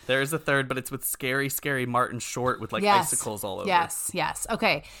third. There's a third, but it's with scary Martin Short with like icicles all over. Yes.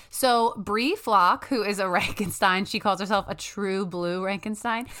 Okay. So Brie Flock, who is a Rankenstein, she calls herself a true blue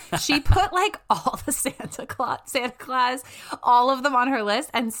Rankenstein. She put like all the Santa Claus, all of them on her list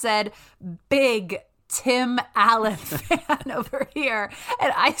and said, big Tim Allen fan over here.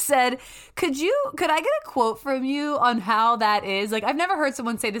 And I said, could I get a quote from you on how that is? Like, I've never heard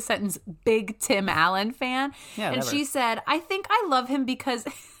someone say the sentence, big Tim Allen fan. Yeah, and never. She said, I think I love him because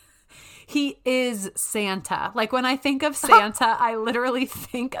he is Santa. Like, when I think of Santa, I literally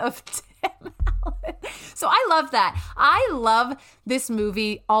think of Tim Allen. So I love that. I love this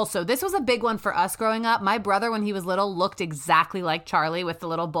movie also. This was a big one for us growing up. My brother, when he was little, looked exactly like Charlie with the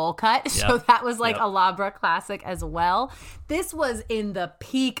little bowl cut. Yep. So that was like a Labra classic as well. This was in the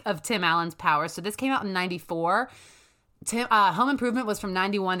peak of Tim Allen's power. So this came out in 94. Home Improvement was from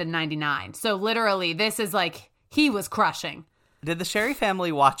 91 to 99. So literally, this is like, he was crushing. Did the Sherry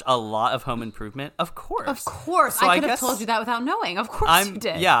family watch a lot of Home Improvement? Of course. Of course. So I could have told you that without knowing. Of course you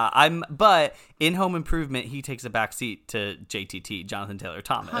did. Yeah, but in Home Improvement, he takes a backseat to JTT, Jonathan Taylor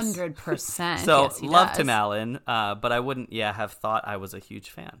Thomas. 100%. So yes, he love does. Tim Allen, but I wouldn't, have thought I was a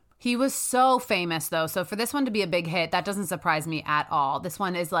huge fan. He was so famous, though. So for this one to be a big hit, that doesn't surprise me at all. This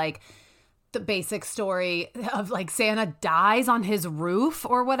one is like the basic story of like Santa dies on his roof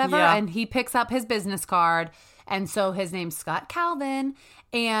or whatever, and he picks up his business card. And so his name's Scott Calvin,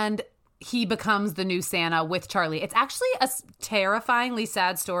 and he becomes the new Santa with Charlie. It's actually a terrifyingly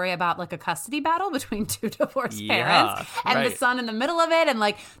sad story about like a custody battle between two divorced parents and the son in the middle of it, and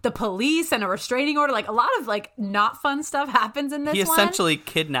like the police and a restraining order. Like a lot of like not fun stuff happens in this one. He essentially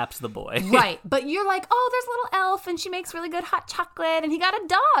kidnaps the boy. Right. But you're like, oh, there's a little elf and she makes really good hot chocolate and he got a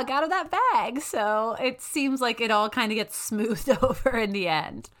dog out of that bag. So it seems like it all kind of gets smoothed over in the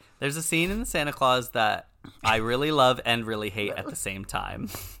end. There's a scene in the Santa Claus that I really love and really hate at the same time.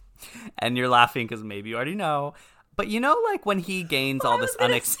 And you're laughing because maybe you already know. But you know, like when he gains all this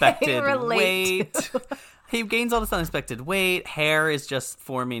unexpected weight. He gains all this unexpected weight. Hair is just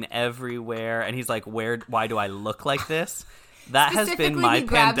forming everywhere. And he's like, why do I look like this? That has been my he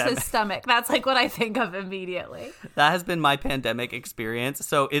grabs pandemic. His stomach. That's like what I think of immediately. That has been my pandemic experience.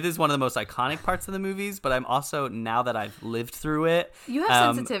 So it is one of the most iconic parts of the movies, but I'm also, now that I've lived through it, you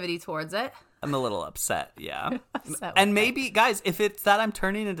have sensitivity towards it. I'm a little upset, yeah. And maybe, guys, if it's that I'm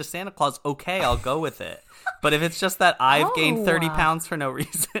turning into Santa Claus, okay, I'll go with it. But if it's just that I've gained 30 pounds for no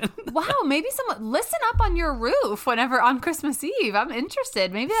reason. Wow, maybe someone listen up on your roof whenever on Christmas Eve. I'm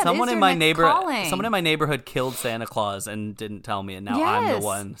interested. Maybe that someone is in your my next calling. Someone in my neighborhood killed Santa Claus and didn't tell me, and now I'm the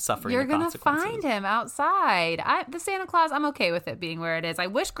one suffering the consequences. You're gonna find him outside. The Santa Claus, I'm okay with it being where it is. I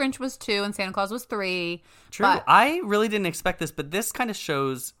wish Grinch was 2 and Santa Claus was 3. True. I really didn't expect this, but this kind of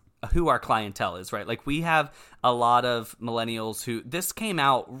shows who our clientele is, right? Like we have a lot of millennials who this came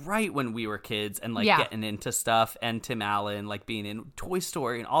out right when we were kids and like getting into stuff, and Tim Allen like being in Toy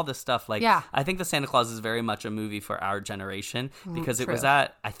Story and all this stuff. Like I think the Santa Claus is very much a movie for our generation because it was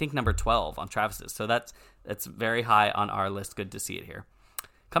at I think number 12 on Travis's. So that's very high on our list. Good to see it here.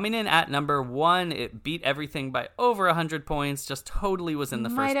 Coming in at number 1, it beat everything by over 100 points. Just totally was in the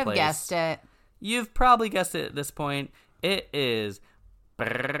first place. Might have guessed it. You've probably guessed it at this point. It is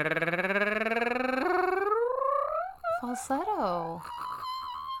falsetto.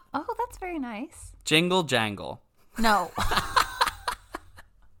 Oh, that's very nice. Jingle Jangle. No.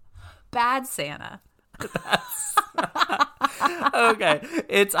 Bad Santa. Okay.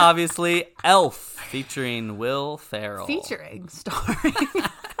 It's obviously Elf featuring Will Ferrell. Starring.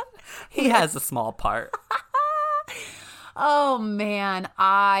 He has a small part. Oh, man.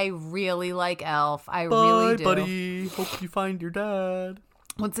 I really like Elf. I really do. Bye, buddy. Hope you find your dad.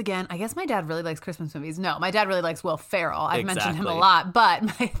 Once again, I guess my dad really likes Christmas movies. No, my dad really likes Will Ferrell. I've mentioned him a lot, but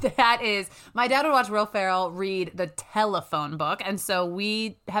my dad would watch Will Ferrell read The Telephone Book, and so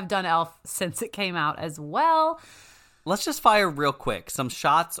we have done Elf since it came out as well. Let's just fire real quick some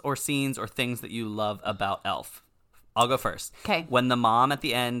shots or scenes or things that you love about Elf. I'll go first. Okay. When the mom at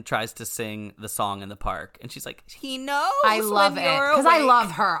the end tries to sing the song in the park, and she's like, he knows. I love it because I I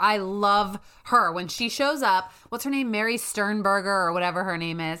love her. I love her. When she shows up, what's her name? Mary Sternberger or whatever her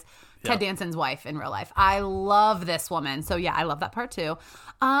name is. Ted Danson's wife in real life. I love this woman. So yeah, I love that part too.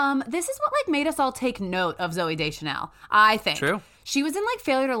 This is what like made us all take note of Zooey Deschanel, I think. True. She was in like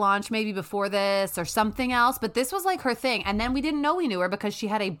Failure to Launch maybe before this or something else, but this was like her thing. And then we didn't know we knew her because she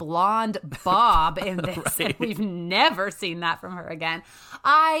had a blonde bob in this. Right. And we've never seen that from her again.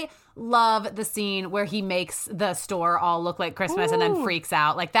 I love the scene where he makes the store all look like Christmas and then freaks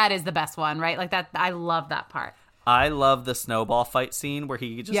out. Like that is the best one, right? Like that. I love that part. I love the snowball fight scene where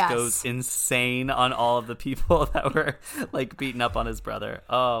he just goes insane on all of the people that were like beating up on his brother.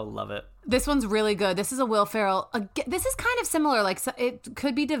 Oh, love it. This one's really good. This is a Will Ferrell. This is kind of similar. Like it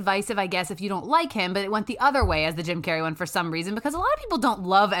could be divisive, I guess, if you don't like him, but it went the other way as the Jim Carrey one for some reason because a lot of people don't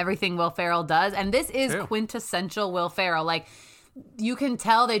love everything Will Ferrell does. And this is quintessential Will Ferrell. Like you can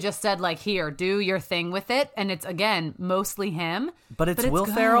tell they just said like, here, do your thing with it. And it's, again, mostly him. But it's Will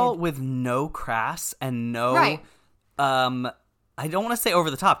Ferrell with no crass and no, I don't want to say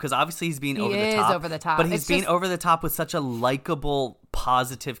over the top because obviously he's being over the top. But he's being over the top with such a likable,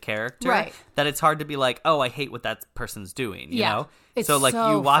 positive character that it's hard to be like, oh, I hate what that person's doing, you know? It's so like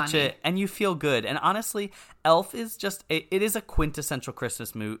you watch funny. it and you feel good. And honestly, Elf is just, it is a quintessential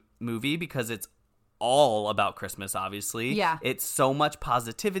Christmas movie because it's all about Christmas, obviously. Yeah. It's so much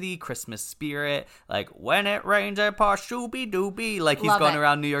positivity, Christmas spirit. Like, when it rains, it pours shooby-dooby. Like, he's going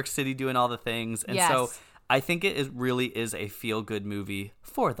around New York City doing all the things. And so I think it really is a feel-good movie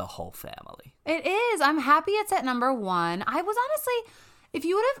for the whole family. It is. I'm happy it's at number 1. I was honestly... If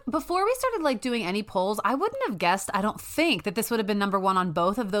you would have, before we started like doing any polls, I wouldn't have guessed, I don't think, that this would have been number 1 on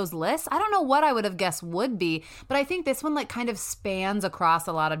both of those lists. I don't know what I would have guessed would be, but I think this one like kind of spans across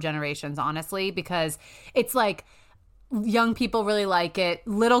a lot of generations, honestly, because it's like young people really like it.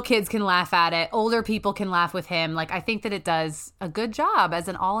 Little kids can laugh at it. Older people can laugh with him. Like, I think that it does a good job as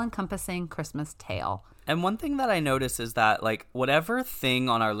an all-encompassing Christmas tale. And one thing that I notice is that, like, whatever thing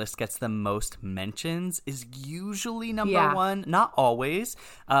on our list gets the most mentions is usually number 1. Not always.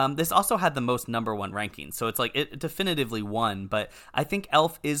 This also had the most number 1 rankings. So it's like it definitively won. But I think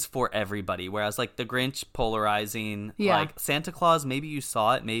Elf is for everybody. Whereas, like, The Grinch, polarizing. Like, Santa Claus, maybe you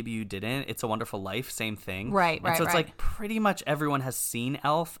saw it, maybe you didn't. It's a Wonderful Life, same thing. Right. So it's like pretty much everyone has seen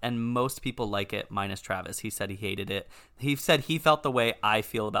Elf. And most people like it, minus Travis. He said he hated it. He said he felt the way I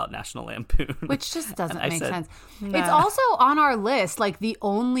feel about National Lampoon. Which just doesn't make sense. Nah. It's also on our list, like the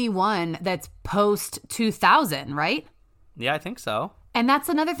only one that's post 2000, right? Yeah, I think so. And that's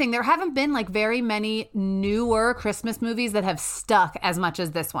another thing. There haven't been like very many newer Christmas movies that have stuck as much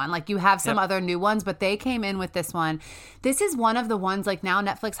as this one. Like you have some other new ones, but they came in with this one. This is one of the ones, like now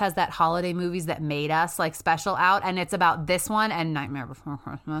Netflix has that holiday movies that made us like special out, and it's about this one and Nightmare Before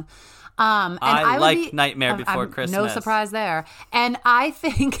Christmas. And I like Nightmare Before Christmas. No surprise there. And I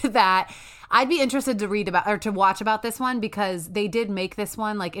think that I'd be interested to read about or to watch about this one because they did make this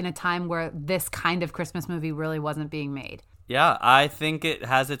one like in a time where this kind of Christmas movie really wasn't being made. Yeah, I think it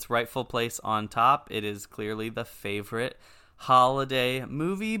has its rightful place on top. It is clearly the favorite holiday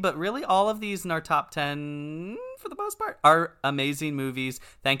movie, but really all of these in our top 10, for the most part, are amazing movies.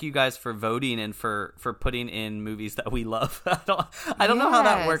 Thank you guys for voting and for putting in movies that we love. I don't know how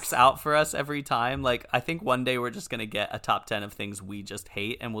that works out for us every time. Like, I think one day we're just going to get a top 10 of things we just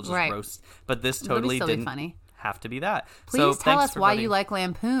hate and we'll just roast. But this totally didn't have to be that. Please So tell thanks us for why voting. you like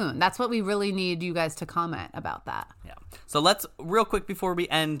Lampoon. That's what we really need you guys to comment about that. Yeah. So let's, real quick before we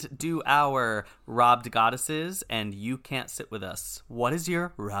end, do our robbed goddesses, and you can't sit with us. What is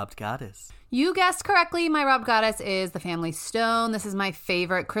your robbed goddess? You guessed correctly. My robbed goddess is The Family Stone. This is my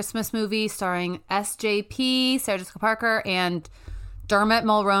favorite Christmas movie starring SJP, Sarah Jessica Parker, and Dermot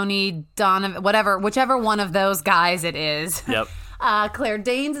Mulroney, Donovan, whichever one of those guys it is. Yep. Claire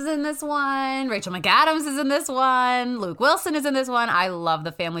Danes is in this one. Rachel McAdams is in this one. Luke Wilson is in this one. I love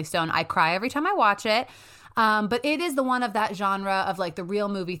The Family Stone. I cry every time I watch it. But it is the one of that genre of like the real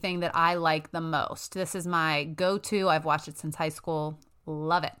movie thing that I like the most. This is my go-to. I've watched it since high school.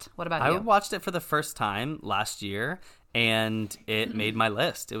 Love it. What about I you? watched it for the first time last year, and it made my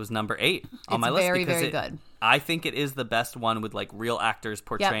list. It was number 8 on my list. Very, because very it- good. I think it is the best one with like real actors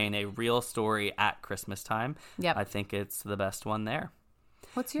portraying a real story at Christmas time. Yep. I think it's the best one there.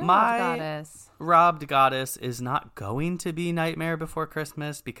 What's your My- robbed goddess? Robbed Goddess is not going to be Nightmare Before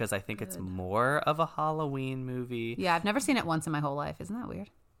Christmas because I think it's more of a Halloween movie. Yeah, I've never seen it once in my whole life. Isn't that weird?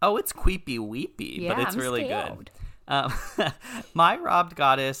 Oh, it's creepy weepy, Yeah, but it's I'm really scared. good. My robbed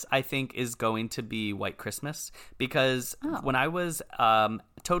goddess, I think, is going to be White Christmas because when I was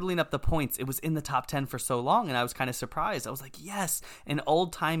totaling up the points, it was in the top 10 for so long, and I was kind of surprised. I was like, yes, an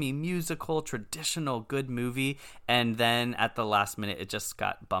old-timey musical, traditional, good movie, and then at the last minute, it just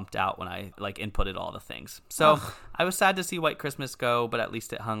got bumped out when I like inputted all the things. So I was sad to see White Christmas go, but at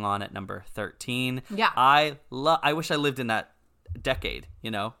least it hung on at number 13. Yeah. I wish I lived in that decade,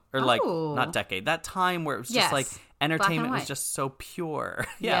 you know, or like Oh. not decade, that time where it was just Yes. like Black and entertainment was white. just so pure.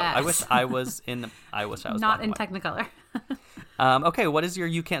 Yeah, I wish Yes. I was black Not and in white. Technicolor. Okay, what is your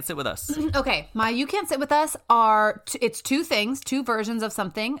You Can't Sit With Us? Okay, my You Can't Sit With Us it's two things, two versions of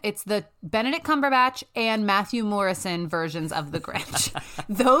something. It's the Benedict Cumberbatch and Matthew Morrison versions of The Grinch.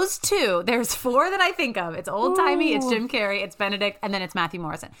 Those two, there's 4 that I think of. It's old-timey, it's Jim Carrey, it's Benedict, and then it's Matthew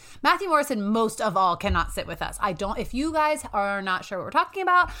Morrison. Matthew Morrison, most of all, cannot sit with us. If you guys are not sure what we're talking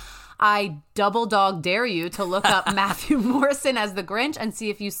about, I double dog dare you to look up Matthew Morrison as The Grinch and see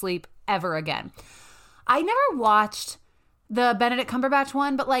if you sleep ever again. I never watched the Benedict Cumberbatch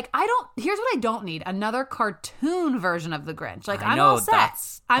one, but like here's what I don't need: another cartoon version of The Grinch. Like I I'm know all set.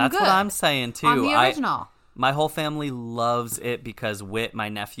 that's I'm good. what I'm saying too. On the original. My whole family loves it because Whit, my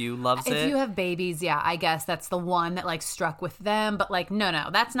nephew, loves If it. you have babies, yeah, I guess that's the one that like struck with them. But like, no,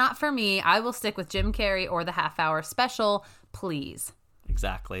 that's not for me. I will stick with Jim Carrey or the half-hour special, please.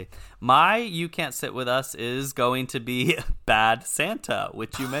 Exactly. My You Can't Sit With Us is going to be Bad Santa,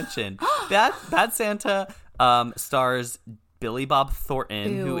 which you mentioned. Bad Santa stars Billy Bob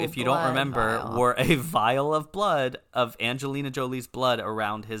Thornton, who, Ew, if you don't blood remember, vial. wore a vial of blood of Angelina Jolie's blood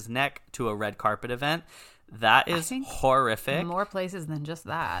around his neck to a red carpet event. That is think horrific. More places than just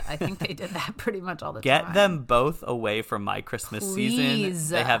that. I think they did that pretty much all the Get time. them both away from my Christmas season. Please.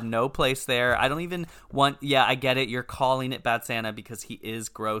 They have no place there. I don't even want... Yeah, I get it. You're calling it Bad Santa because he is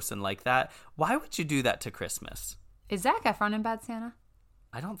gross and like that. Why would you do that to Christmas? Is Zac Efron in Bad Santa?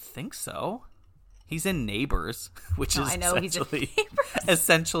 I don't think so. He's in Neighbors, which No, is I know he's in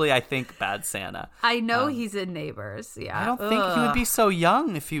essentially, I think, Bad Santa. I know he's in Neighbors. Yeah, I don't think he would be so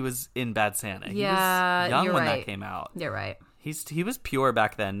young if he was in Bad Santa. Yeah, he was young you're when right. that came out. You're right. He was pure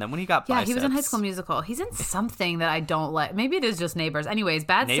back then. Then when he got Yeah, biceps, he was in High School Musical. He's in something that I don't like. Maybe it is just Neighbors. Anyways,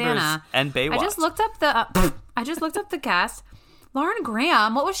 Bad Neighbors Santa and Baywatch. I just looked up the cast. Lauren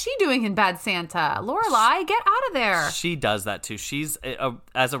Graham, what was she doing in Bad Santa? Lorelai, get out of there. She does that too. She's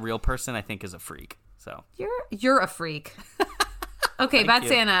as a real person, I think, is a freak. So You're a freak. Okay, Bad you.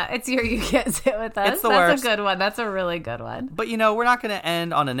 Santa, it's your You Can't Sit With Us. It's the That's worst. a good one. That's a really good one. But we're not going to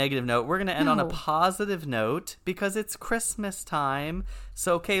end on a negative note. We're going to end on a No. positive note because it's Christmas time.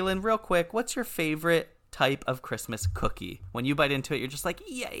 So, Kaylin, real quick, what's your favorite type of Christmas cookie? When you bite into it, you're just like,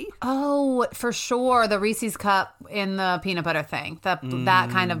 yay. Oh, for sure. The Reese's cup in the peanut butter thing. That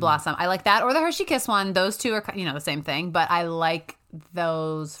kind of blossom. I like that. Or the Hershey Kiss one. Those two are, the same thing. But I like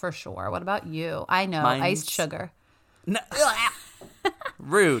those for sure. What about you? I know. Mine's- Iced sugar. No.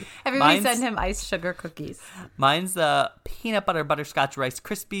 Rude. Everybody Mine's- send him iced sugar cookies. Mine's the peanut butter butterscotch Rice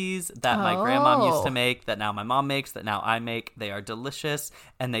Krispies that my grandmom used Oh. to make, that now my mom makes, that now I make. They are delicious,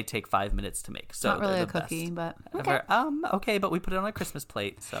 and they take 5 minutes to make. So Not really they're a the cookie, best but okay. ever. Okay, but we put it on a Christmas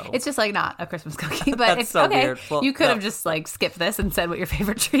plate, so It's just like not a Christmas cookie, but That's it's so okay. weird. Well, you could have no. just like skipped this and said what your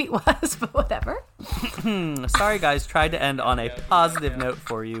favorite treat was, but whatever. Sorry, guys. Tried to end on a positive note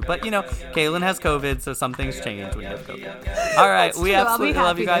for you, but Kaylin has COVID, so some things change when you have COVID. All right, we true. I'll be absolutely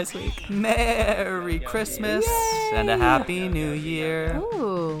love you happy guys. next week. Merry Christmas Yay. and a Happy New Year.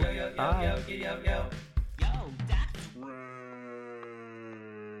 Ooh. Bye.